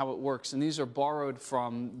is and how it works. And these are borrowed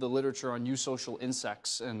from the literature on eusocial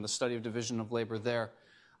insects and the study of division of labor there.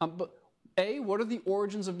 But A, what are the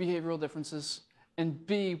origins of behavioral differences? And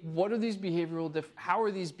B, what are these how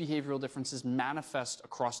are these behavioral differences manifest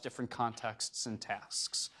across different contexts and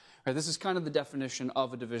tasks? Right, this is kind of the definition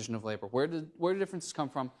of a division of labor. Where do differences come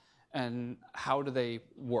from, and how do they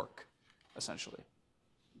work, essentially?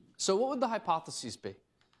 So what would the hypotheses be?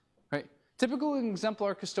 Right? Typical and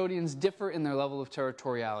exemplar custodians differ in their level of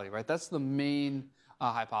territoriality. Right? That's the main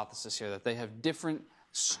hypothesis here, that they have different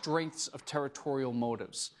strengths of territorial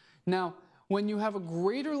motives. Now, when you have a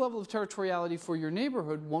greater level of territoriality for your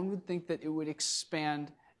neighborhood, one would think that it would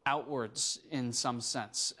expand outwards in some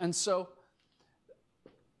sense. And so,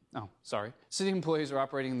 city employees are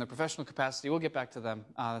operating in their professional capacity. We'll get back to them.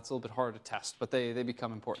 That's a little bit harder to test, but they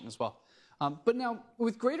become important as well. But now,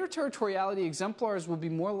 with greater territoriality, exemplars will be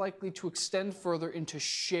more likely to extend further into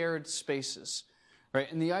shared spaces.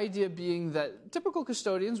 Right? And the idea being that typical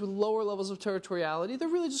custodians with lower levels of territoriality, they're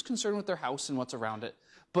really just concerned with their house and what's around it.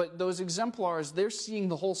 But those exemplars, they're seeing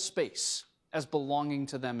the whole space as belonging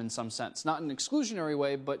to them in some sense. Not in an exclusionary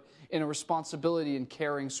way, but in a responsibility and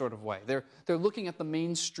caring sort of way. They're looking at the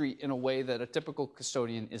main street in a way that a typical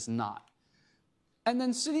custodian is not. And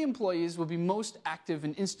then city employees will be most active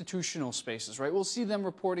in institutional spaces, right? We'll see them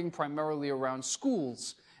reporting primarily around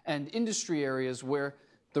schools and industry areas where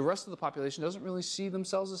the rest of the population doesn't really see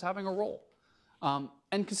themselves as having a role.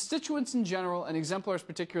 And constituents in general, and exemplars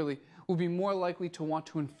particularly, will be more likely to want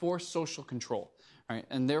to enforce social control, right,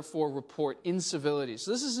 and therefore report incivilities.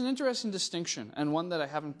 So this is an interesting distinction, and one that I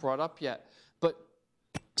haven't brought up yet. But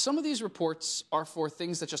some of these reports are for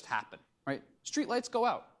things that just happen, right? Street lights go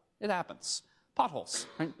out. It happens. Potholes,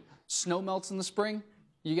 right? Snow melts in the spring.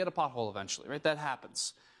 You get a pothole eventually, right? That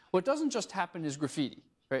happens. What doesn't just happen is graffiti,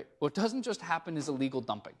 right? What doesn't just happen is illegal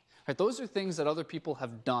dumping, right? Those are things that other people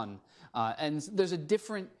have done, and there's a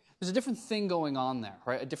different thing going on there,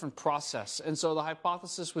 right? A different process. And so the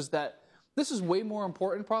hypothesis was that this is way more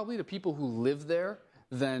important probably to people who live there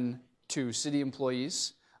than to city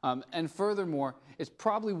employees. And furthermore, it's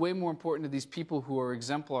probably way more important to these people who are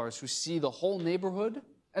exemplars, who see the whole neighborhood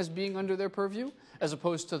as being under their purview, as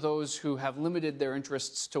opposed to those who have limited their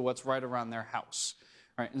interests to what's right around their house.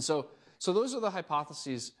 Right? And so those are the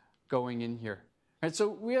hypotheses going in here. Right? So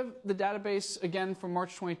we have the database, again, from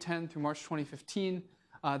March 2010 through March 2015.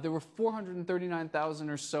 There were 439,000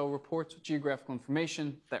 or so reports with geographical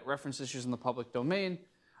information that reference issues in the public domain.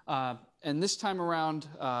 And this time around,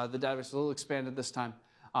 the database is a little expanded this time.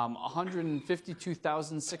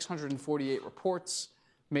 152,648 reports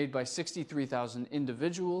made by 63,000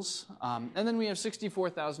 individuals. And then we have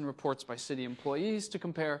 64,000 reports by city employees to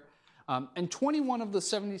compare. And 21 of the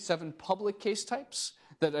 77 public case types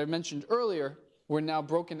that I mentioned earlier were now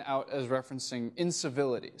broken out as referencing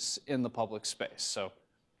incivilities in the public space. So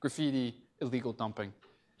graffiti, illegal dumping,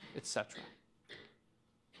 etc.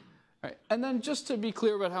 Right. And then just to be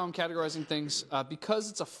clear about how I'm categorizing things, because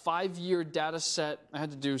it's a 5-year data set, I had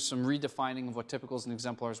to do some redefining of what typicals and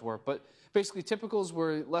exemplars were. But basically, typicals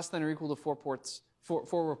were less than or equal to 4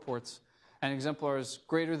 reports, and exemplars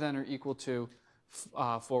greater than or equal to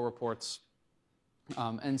 4 reports.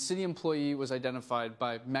 And city employee was identified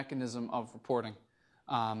by mechanism of reporting.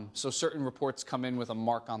 So certain reports come in with a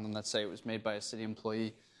mark on them that say it was made by a city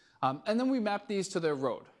employee. And then we map these to their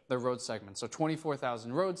road segments. So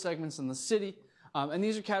 24,000 road segments in the city. And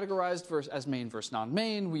these are categorized as main versus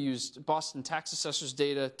non-main. We used Boston tax assessors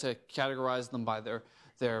data to categorize them by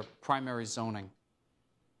their primary zoning.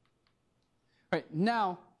 Right,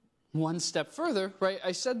 now, one step further, right,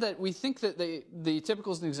 I said that we think that the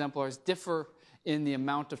typicals and exemplars differ in the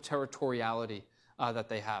amount of territoriality that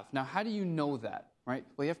they have. Now, how do you know that, right?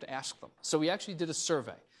 Well, you have to ask them. So we actually did a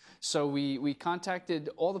survey. So we contacted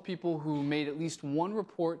all the people who made at least one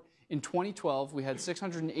report in 2012. We had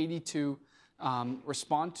 682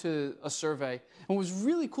 respond to a survey. And what was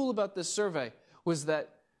really cool about this survey was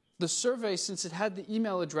that the survey, since it had the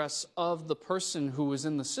email address of the person who was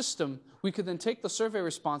in the system, we could then take the survey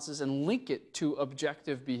responses and link it to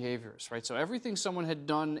objective behaviors, right? So everything someone had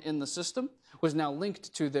done in the system was now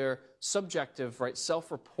linked to their subjective, right,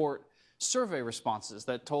 self-report survey responses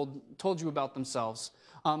that told you about themselves.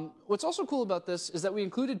 What's also cool about this is that we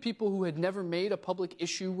included people who had never made a public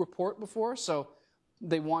issue report before, so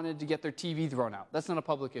they wanted to get their TV thrown out. That's not a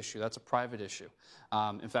public issue, that's a private issue.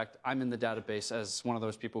 In fact, I'm in the database as one of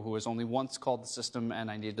those people who has only once called the system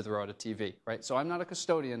and I needed to throw out a TV, right? So I'm not a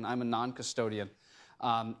custodian, I'm a non-custodian.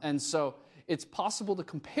 And so it's possible to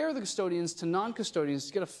compare the custodians to non-custodians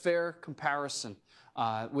to get a fair comparison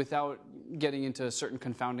without getting into certain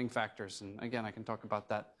confounding factors. And again, I can talk about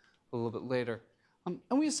that a little bit later. And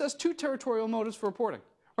we assess 2 territorial motives for reporting.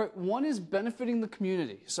 Right, one is benefiting the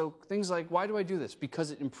community. So things like, why do I do this?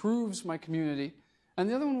 Because it improves my community. And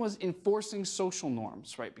the other one was enforcing social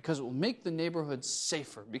norms, right? Because it will make the neighborhood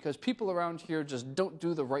safer, because people around here just don't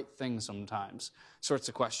do the right thing sometimes, sorts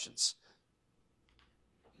of questions.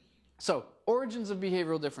 So, origins of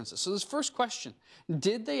behavioral differences. So this first question,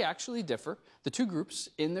 did they actually differ, the two groups,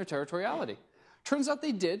 in their territoriality? Turns out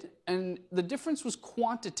they did, and the difference was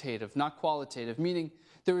quantitative, not qualitative, meaning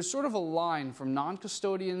there was sort of a line from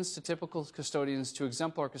non-custodians to typical custodians to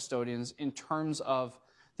exemplar custodians in terms of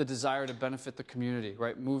the desire to benefit the community,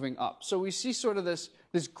 right, moving up. So we see sort of this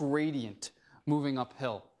gradient moving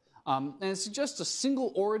uphill. And it suggests a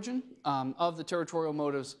single origin of the territorial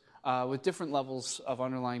motives with different levels of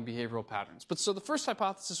underlying behavioral patterns. But so the first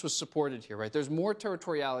hypothesis was supported here, right? There's more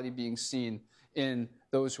territoriality being seen in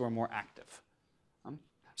those who are more active.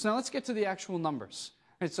 So now let's get to the actual numbers.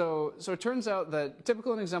 Right, so it turns out that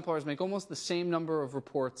typical and exemplars make almost the same number of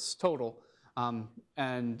reports total,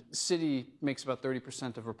 and city makes about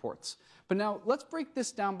 30% of reports. But now let's break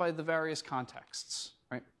this down by the various contexts,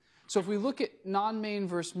 right? So if we look at non-main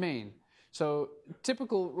versus main, so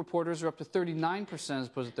typical reporters are up to 39% as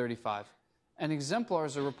opposed to 35, and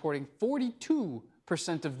exemplars are reporting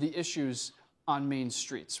 42% of the issues on main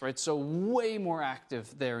streets, right? So way more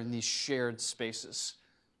active there in these shared spaces.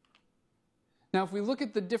 Now, if we look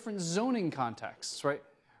at the different zoning contexts, right,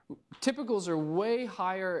 typicals are way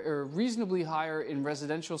higher or reasonably higher in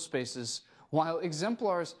residential spaces, while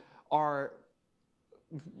exemplars are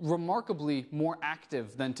remarkably more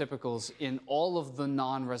active than typicals in all of the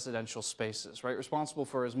non-residential spaces, right, responsible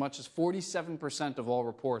for as much as 47% of all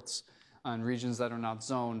reports on regions that are not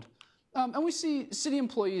zoned. And we see city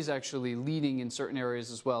employees actually leading in certain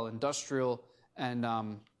areas as well, industrial and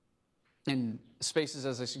in spaces,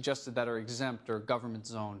 as I suggested, that are exempt or government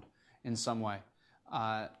zoned in some way.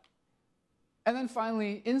 And then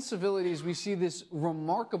finally, in civilities, we see this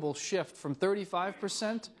remarkable shift from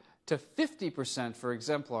 35% to 50% for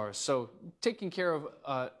exemplars. So taking care of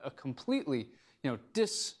a completely,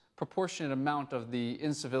 disproportionate amount of the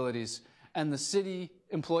incivilities, and the city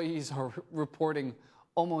employees are reporting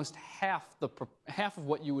almost half of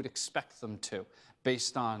what you would expect them to,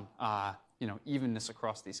 based on evenness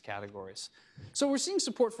across these categories. So we're seeing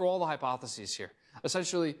support for all the hypotheses here.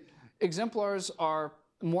 Essentially, exemplars are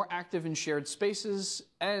more active in shared spaces,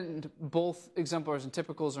 and both exemplars and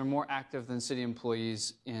typicals are more active than city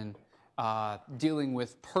employees in dealing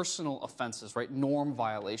with personal offenses, right? Norm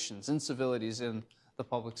violations, incivilities in the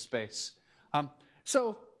public space.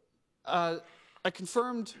 I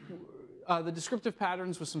confirmed the descriptive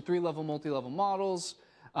patterns with some 3-level, multi-level models.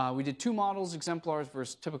 We did 2 models, exemplars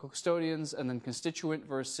versus typical custodians, and then constituent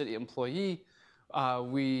versus city employee.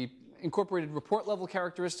 We incorporated report-level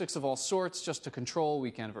characteristics of all sorts just to control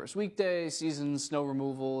weekend versus weekday, seasons, snow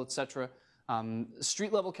removal, etc.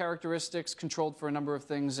 Street-level characteristics controlled for a number of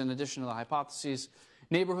things in addition to the hypotheses.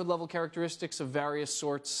 Neighborhood-level characteristics of various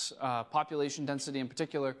sorts, population density in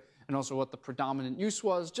particular, and also what the predominant use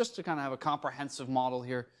was, just to kind of have a comprehensive model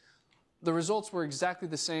here. The results were exactly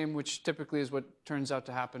the same, which typically is what turns out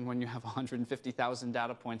to happen when you have 150,000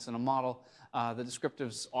 data points in a model. The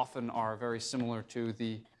descriptives often are very similar to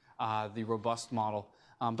the robust model.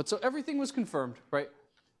 But so everything was confirmed, right?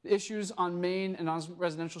 The issues on main and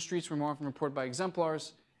non-residential streets were more often reported by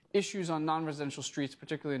exemplars. Issues on non-residential streets,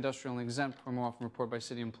 particularly industrial and exempt, were more often reported by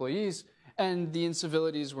city employees. And the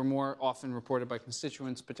incivilities were more often reported by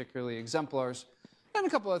constituents, particularly exemplars. And a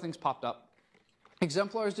couple other things popped up.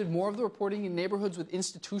 Exemplars did more of the reporting in neighborhoods with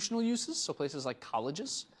institutional uses, so places like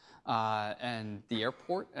colleges and the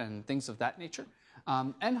airport and things of that nature,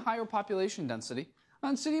 and higher population density.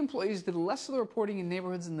 And city employees did less of the reporting in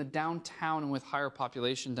neighborhoods in the downtown and with higher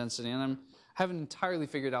population density. And I haven't entirely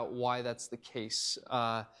figured out why that's the case.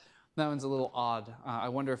 That one's a little odd. I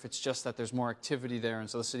wonder if it's just that there's more activity there, and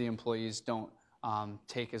so the city employees don't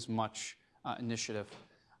take as much initiative.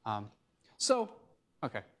 So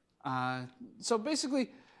basically,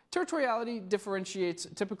 territoriality differentiates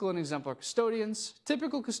typical and exemplar custodians.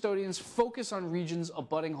 Typical custodians focus on regions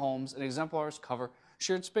abutting homes, and exemplars cover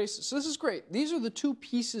shared spaces. So this is great. These are the 2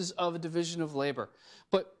 pieces of a division of labor.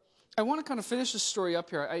 But I want to kind of finish this story up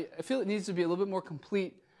here. I feel it needs to be a little bit more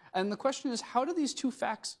complete. And the question is, how do these 2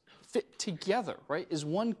 facts fit together, right? Is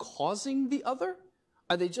one causing the other?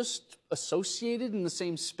 Are they just associated in the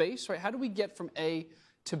same space, right? How do we get from A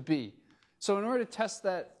to B? So in order to test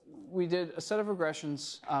that, we did a set of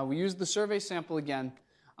regressions. We used the survey sample again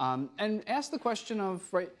and asked the question of,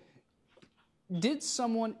 right, if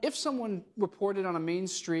someone reported on a main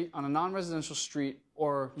street, on a non-residential street,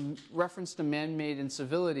 or referenced a man-made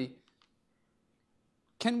incivility,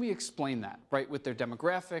 can we explain that, right, with their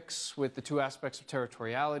demographics, with the 2 aspects of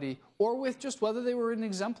territoriality, or with just whether they were an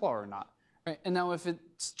exemplar or not? Right? And now if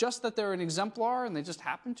it's just that they're an exemplar and they just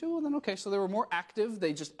happen to, well, then okay, so they were more active.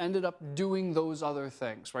 They just ended up doing those other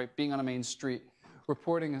things, right? Being on a main street,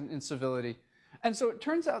 reporting incivility. And so it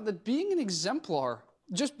turns out that being an exemplar,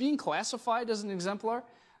 just being classified as an exemplar,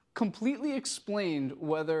 completely explained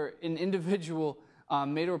whether an individual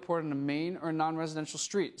made a report on a main or a non-residential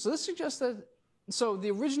street. So this suggests that, so the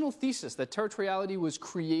original thesis that territoriality was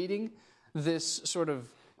creating this sort of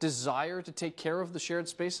desire to take care of the shared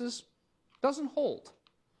spaces doesn't hold.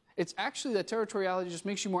 It's actually that territoriality just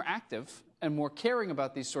makes you more active and more caring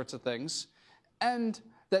about these sorts of things, and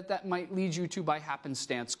that might lead you to, by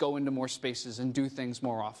happenstance, go into more spaces and do things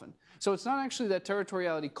more often. So it's not actually that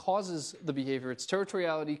territoriality causes the behavior, it's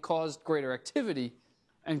territoriality caused greater activity,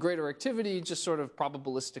 and greater activity just sort of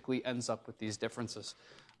probabilistically ends up with these differences.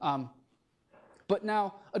 But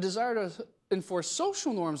now, a desire to enforce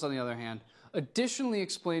social norms, on the other hand, additionally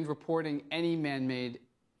explained reporting any man-made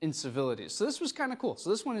incivilities. So this was kind of cool. So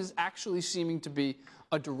this one is actually seeming to be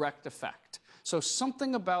a direct effect. So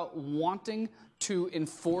something about wanting to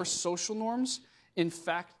enforce social norms, in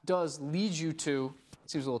fact, does lead you to, it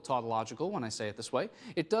seems a little tautological when I say it this way,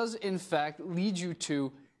 it does, in fact, lead you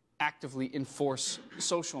to actively enforce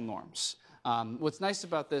social norms. What's nice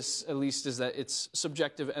about this, at least, is that it's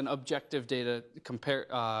subjective and objective data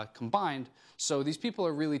combined. So these people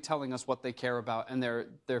are really telling us what they care about, and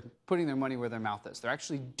they're putting their money where their mouth is. They're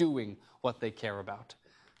actually doing what they care about.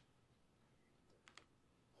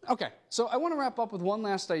 Okay, so I want to wrap up with one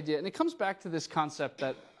last idea, and it comes back to this concept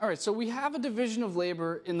that, all right, so we have a division of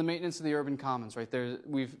labor in the maintenance of the urban commons, right?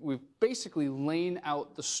 We've basically laid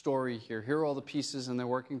out the story here. Here are all the pieces, and they're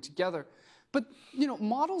working together. But, you know,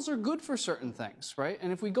 models are good for certain things, right?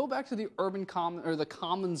 And if we go back to the urban common, or the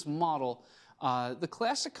commons model, the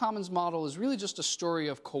classic commons model is really just a story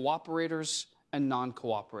of cooperators and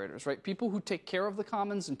non-cooperators, right? People who take care of the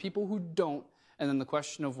commons and people who don't, and then the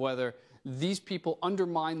question of whether these people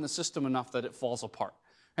undermine the system enough that it falls apart.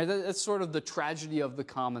 Right? That's sort of the tragedy of the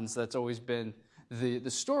commons that's always been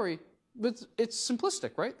the story. But it's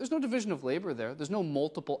simplistic, right? There's no division of labor there. There's no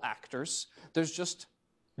multiple actors. There's just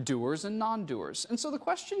doers and non-doers. And so the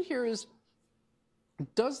question here is,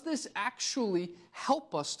 does this actually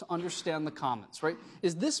help us to understand the commons, right?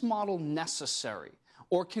 Is this model necessary?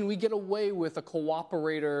 Or can we get away with a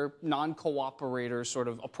cooperator, non-cooperator sort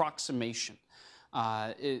of approximation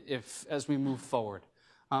as we move forward?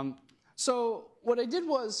 So what I did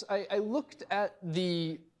was I looked at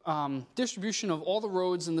the distribution of all the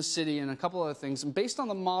roads in the city and a couple other things. And based on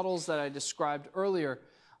the models that I described earlier,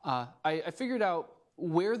 I figured out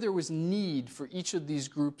where there was need for each of these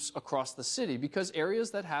groups across the city, because areas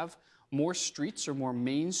that have more streets or more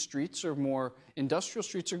main streets or more industrial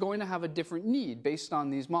streets are going to have a different need based on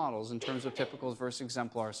these models in terms of typicals versus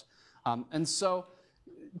exemplars. And so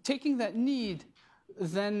taking that need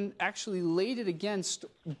then actually laid it against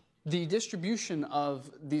the distribution of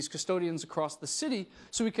these custodians across the city,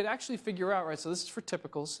 so we could actually figure out, right, so this is for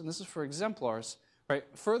typicals and this is for exemplars. Right.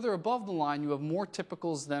 Further above the line, you have more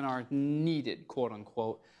typicals than are needed, quote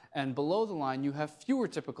unquote, and below the line, you have fewer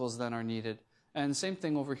typicals than are needed. And same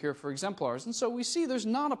thing over here for exemplars. And so we see there's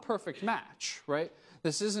not a perfect match, right?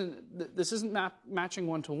 This isn't matching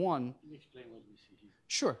one-to-one. Can you explain what we see here?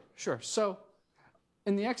 Sure, sure. So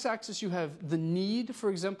in the x-axis, you have the need for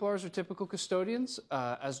exemplars or typical custodians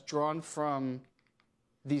as drawn from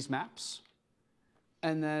these maps,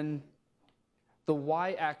 and then the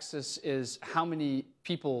y-axis is how many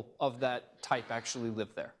people of that type actually live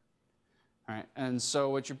there. All right, and so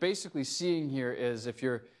what you're basically seeing here is if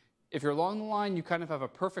you're along the line, you kind of have a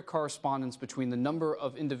perfect correspondence between the number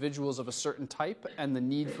of individuals of a certain type and the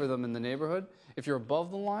need for them in the neighborhood. If you're above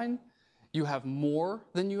the line, you have more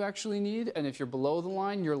than you actually need, and if you're below the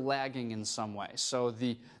line, you're lagging in some way. So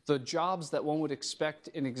the jobs that one would expect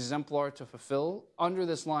an exemplar to fulfill, under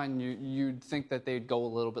this line, you'd think that they'd go a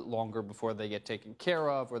little bit longer before they get taken care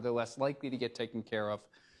of, or they're less likely to get taken care of.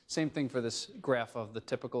 Same thing for this graph of the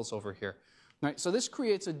typicals over here. Right, so this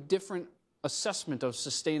creates a different assessment of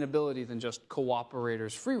sustainability than just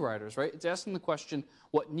cooperators, free riders, right? It's asking the question,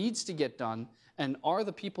 what needs to get done, and are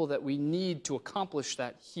the people that we need to accomplish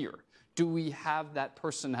that here? Do we have that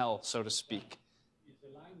personnel, so to speak? Is the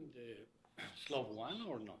line the slope one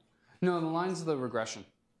or not? No, the line's the regression.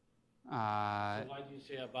 So why do you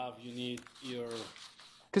say above you need your...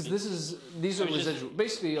 Because these are residual.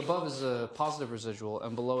 Basically, above is a positive residual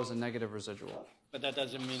and below is a negative residual. But that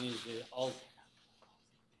doesn't mean it's all...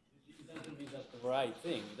 It doesn't mean that's the right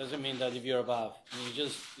thing. It doesn't mean that if you're above, it's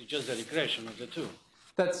just the regression of the two.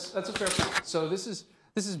 That's a fair point. So this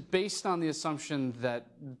is based on the assumption that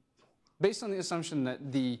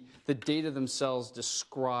the data themselves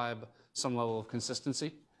describe some level of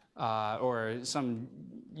consistency or some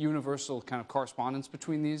universal kind of correspondence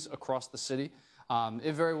between these across the city.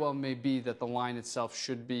 It very well may be that the line itself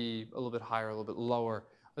should be a little bit higher, a little bit lower.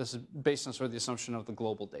 This is based on sort of the assumption of the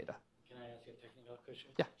global data. Can I ask a technical question?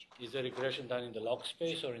 Yeah. Is the regression done in the log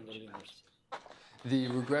space or in the linear space? The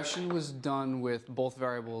regression was done with both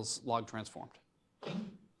variables log transformed. Okay.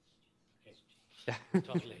 Yeah.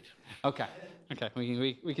 Talk later. Okay. Okay.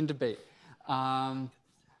 We can debate. All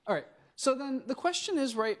right. So then the question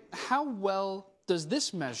is, right, how well does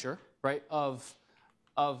this measure, right, of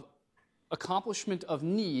accomplishment of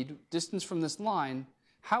need, distance from this line,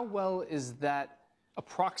 how well is that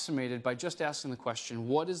approximated by just asking the question,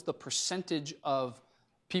 what is the percentage of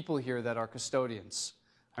people here that are custodians?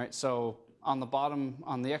 All right. So on the bottom,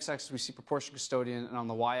 on the x-axis, we see proportion custodian, and on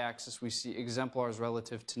the y-axis, we see exemplars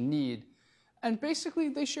relative to need. And basically,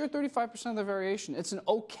 they share 35% of the variation. It's an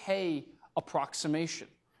okay approximation,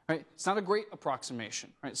 right? It's not a great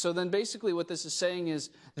approximation, right? So then basically what this is saying is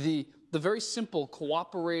the very simple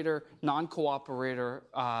cooperator, non-cooperator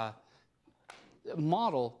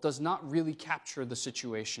model does not really capture the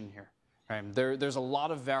situation here, right? There's a lot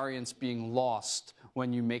of variance being lost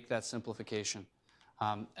when you make that simplification.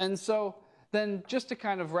 And so then just to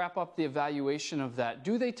kind of wrap up the evaluation of that,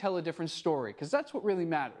 do they tell a different story? Because that's what really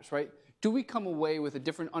matters, right? Do we come away with a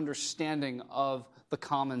different understanding of the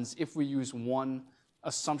commons if we use one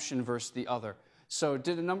assumption versus the other? So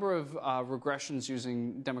did a number of regressions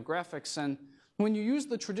using demographics, and when you use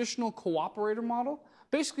the traditional cooperator model,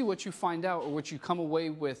 basically what you find out or what you come away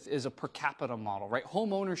with is a per capita model, right?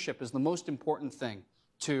 Home ownership is the most important thing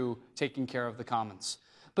to taking care of the commons.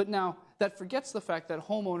 But now, that forgets the fact that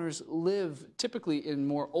homeowners live typically in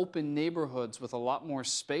more open neighborhoods with a lot more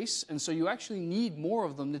space, and so you actually need more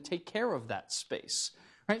of them to take care of that space,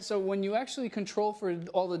 right? So when you actually control for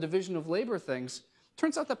all the division of labor things,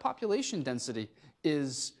 turns out that population density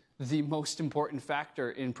is the most important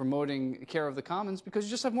factor in promoting care of the commons because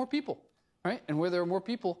you just have more people, right? And where there are more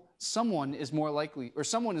people, someone is likely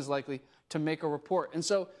to make a report. And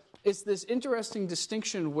so it's this interesting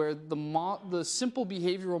distinction where the simple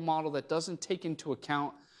behavioral model that doesn't take into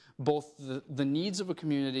account both the needs of a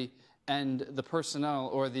community and the personnel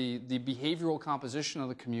or the behavioral composition of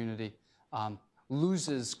the community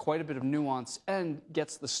loses quite a bit of nuance and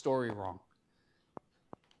gets the story wrong.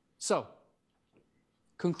 So,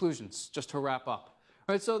 conclusions, just to wrap up.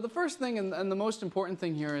 All right, so the first thing and the most important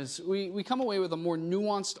thing here is we come away with a more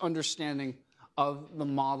nuanced understanding of the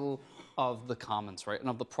model of the commons, right, and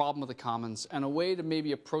of the problem of the commons, and a way to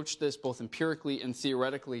maybe approach this both empirically and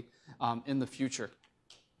theoretically in the future.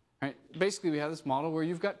 Right? Basically, we have this model where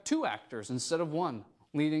you've got two actors instead of one,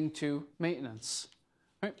 leading to maintenance.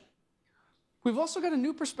 Right? We've also got a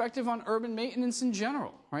new perspective on urban maintenance in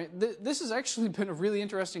general. Right? This has actually been a really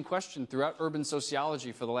interesting question throughout urban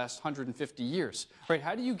sociology for the last 150 years. Right?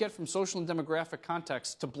 How do you get from social and demographic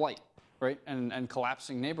context to blight, right, and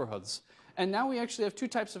collapsing neighborhoods? And now we actually have two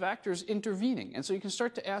types of actors intervening. And so you can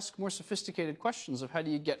start to ask more sophisticated questions of how do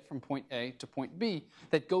you get from point A to point B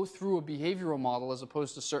that go through a behavioral model as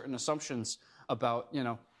opposed to certain assumptions about,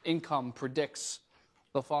 income predicts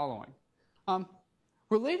the following.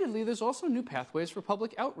 Relatedly, there's also new pathways for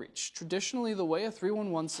public outreach. Traditionally, the way a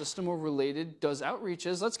 311 system or related does outreach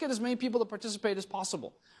is let's get as many people to participate as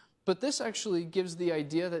possible. But this actually gives the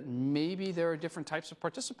idea that maybe there are different types of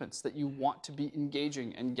participants that you want to be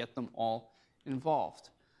engaging and get them all involved.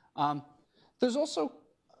 There's also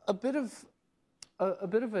a bit of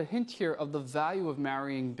a hint here of the value of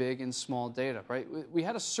marrying big and small data, right? We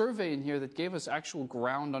had a survey in here that gave us actual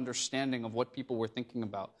ground understanding of what people were thinking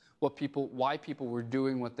about, why people were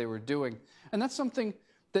doing what they were doing. And that's something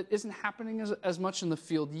that isn't happening as much in the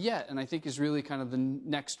field yet, and I think is really kind of the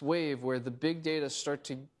next wave where the big data start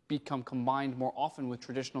to become combined more often with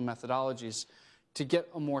traditional methodologies to get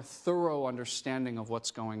a more thorough understanding of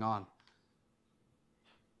what's going on.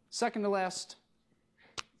 Second to last,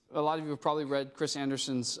 a lot of you have probably read Chris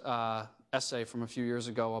Anderson's essay from a few years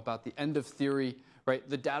ago about the end of theory, right?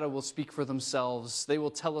 The data will speak for themselves. They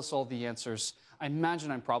will tell us all the answers. I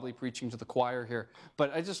imagine I'm probably preaching to the choir here,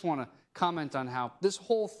 but I just want to comment on how this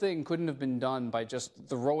whole thing couldn't have been done by just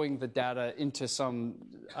throwing the data into some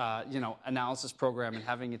analysis program and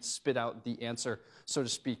having it spit out the answer, so to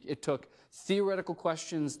speak. It took theoretical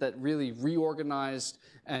questions that really reorganized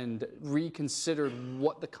and reconsidered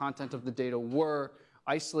what the content of the data were,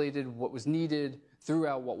 isolated what was needed, threw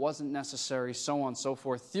out what wasn't necessary, so on and so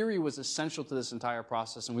forth. Theory was essential to this entire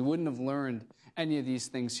process, and we wouldn't have learned any of these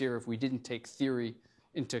things here if we didn't take theory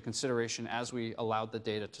into consideration as we allowed the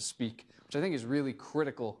data to speak, which I think is really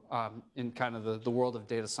critical in kind of the world of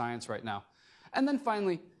data science right now. And then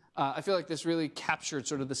finally, I feel like this really captured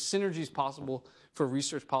sort of the synergies possible for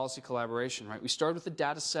research policy collaboration, right? We started with a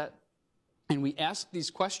data set, and we asked these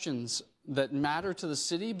questions that matter to the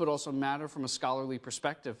city, but also matter from a scholarly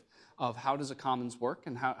perspective of how does a commons work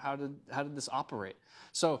and how did this operate.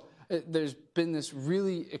 So there's been this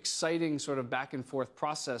really exciting sort of back and forth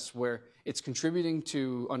process where it's contributing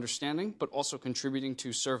to understanding, but also contributing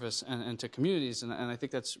to service and to communities. And I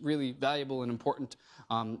think that's really valuable and important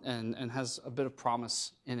and has a bit of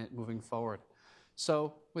promise in it moving forward.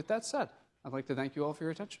 So with that said, I'd like to thank you all for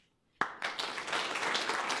your attention.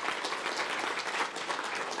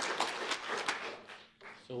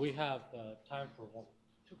 So we have time for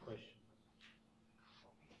two questions.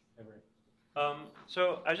 Everett.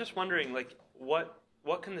 So I was just wondering, like, what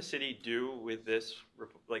can the city do with this,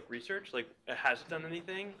 like, research? Like, has it done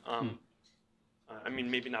anything? I mean,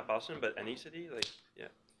 maybe not Boston, but any city, like, yeah.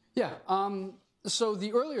 Yeah. So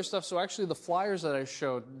the earlier stuff, so actually the flyers that I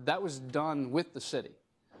showed, that was done with the city.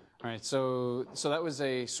 All right, so that was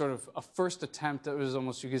a sort of a first attempt. That was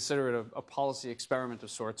almost, you could consider it a policy experiment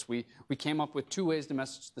of sorts. We came up with two ways to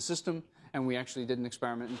message the system, and we actually did an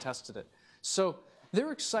experiment and tested it. So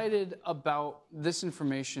they're excited about this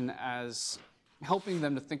information as helping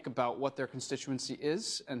them to think about what their constituency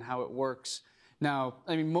is and how it works. Now,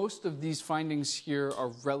 I mean, most of these findings here are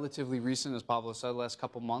relatively recent, as Pablo said, the last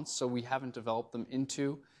couple months, so we haven't developed them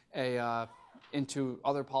into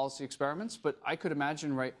other policy experiments. But I could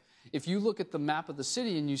imagine, right, if you look at the map of the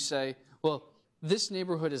city and you say, well, this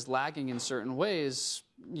neighborhood is lagging in certain ways,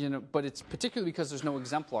 you know, but it's particularly because there's no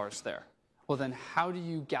exemplars there. Well, then how do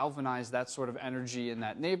you galvanize that sort of energy in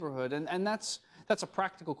that neighborhood? And that's a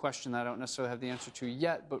practical question that I don't necessarily have the answer to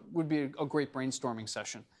yet, but would be a great brainstorming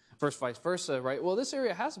session. Versus vice versa, right? Well, this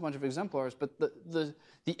area has a bunch of exemplars, but the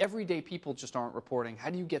everyday people just aren't reporting.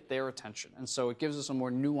 How do you get their attention? And so it gives us a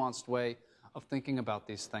more nuanced way of thinking about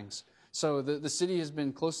these things. So the city has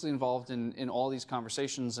been closely involved in all these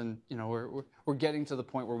conversations, and you know we're getting to the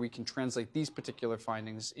point where we can translate these particular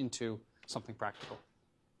findings into something practical.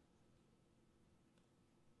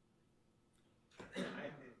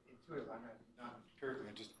 Intuitive, I'm not empirically.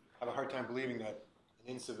 I just have a hard time believing that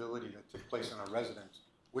an incivility that took place on a residence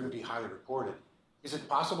wouldn't be highly reported. Is it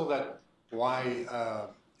possible that why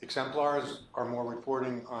exemplars are more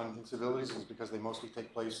reporting on incivilities is because they mostly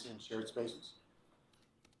take place in shared spaces?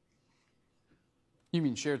 You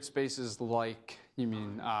mean shared spaces like, you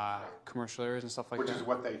mean commercial areas and stuff like that? Which is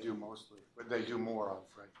what they do mostly, what they do more of,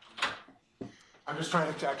 right? I'm just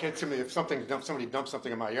trying to, I can't tell me if somebody dumps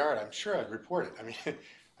something in my yard, I'm sure I'd report it. I mean,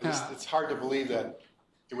 it's hard to believe that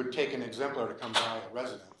it would take an exemplar to come by a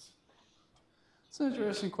residence. It's an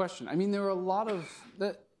interesting question. I mean, there are a lot of,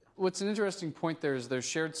 what's an interesting point there is there's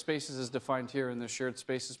shared spaces as defined here and there's shared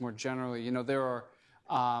spaces more generally. You know, there are,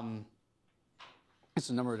 it's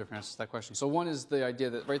a number of different answers to that question. So one is the idea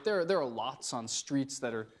that right there are lots on streets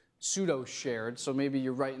that are pseudo-shared. So maybe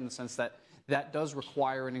you're right in the sense that that does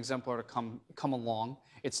require an exemplar to come along.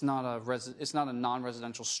 It's not a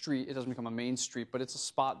non-residential street. It doesn't become a main street, but it's a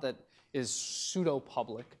spot that is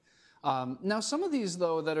pseudo-public. Now, some of these,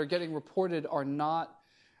 though, that are getting reported are not,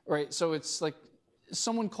 right? So it's like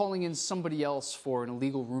someone calling in somebody else for an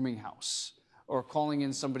illegal rooming house or calling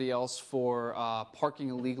in somebody else for parking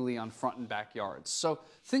illegally on front and backyards. So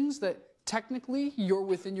things that technically you're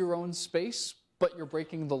within your own space, but you're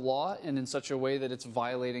breaking the law and in such a way that it's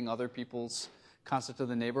violating other people's concept of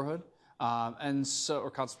the neighborhood,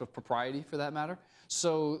 or concept of propriety for that matter.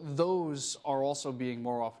 So those are also being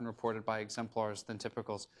more often reported by exemplars than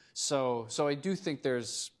typicals. So I do think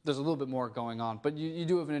there's a little bit more going on. But you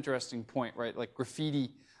do have an interesting point, right? Like graffiti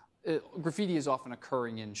is often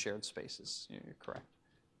occurring in shared spaces. You're correct.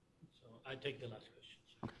 So I take the last question.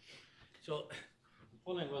 Okay. So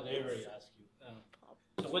following what Avery asked you,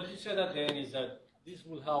 so what you said at the end is that this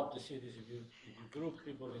will help the cities if you group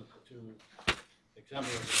people into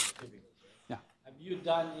exemplars and typicals. Yeah. Have you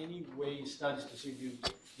done any studies to see if you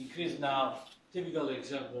increase now typical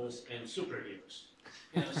exemplars and superheroes?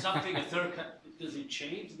 You know, something a third. Does it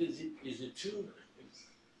change? Is it two?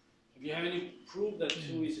 Do you have any proof that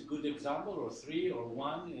two is a good example, or three, or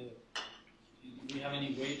one? Do you have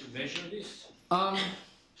any way to measure this?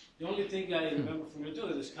 The only thing I remember from your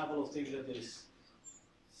talk is a couple of things that is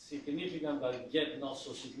significant, but yet not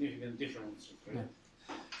so significant differences. Right?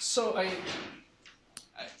 Yeah. So I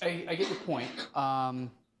get your point.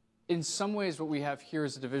 In some ways, what we have here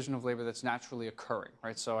is a division of labor that's naturally occurring,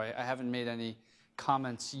 right? So I haven't made any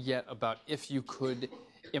comments yet about if you could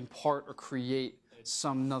impart or create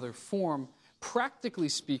some other form. Practically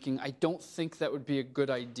speaking, I don't think that would be a good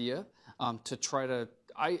idea to try to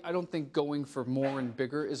I don't think going for more and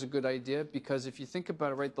bigger is a good idea, because if you think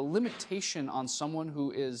about it, right, the limitation on someone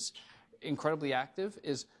who is incredibly active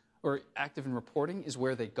or active in reporting is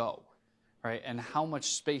where they go, right, and how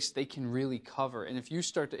much space they can really cover. And if you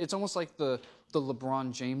start to, it's almost like the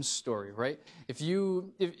LeBron James story, right? If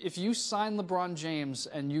you sign LeBron James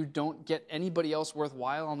and you don't get anybody else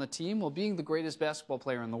worthwhile on the team, well, being the greatest basketball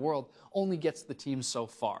player in the world only gets the team so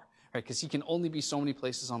far, right? Because he can only be so many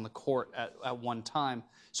places on the court at one time.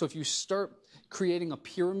 So if you start creating a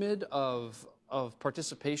pyramid of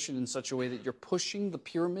participation in such a way that you're pushing the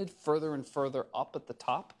pyramid further and further up at the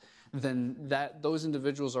top, then those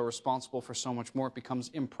individuals are responsible for so much more. It becomes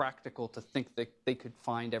impractical to think that they could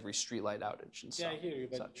find every streetlight outage and Yeah, I hear you,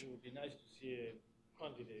 but such. it would be nice to see a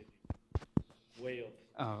quantitative way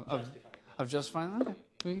Of justifying? Okay,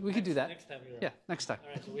 we could do that. Next time you're Yeah, next time. All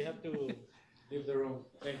right, so we have to leave the room.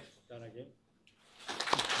 Thanks, Donna, again.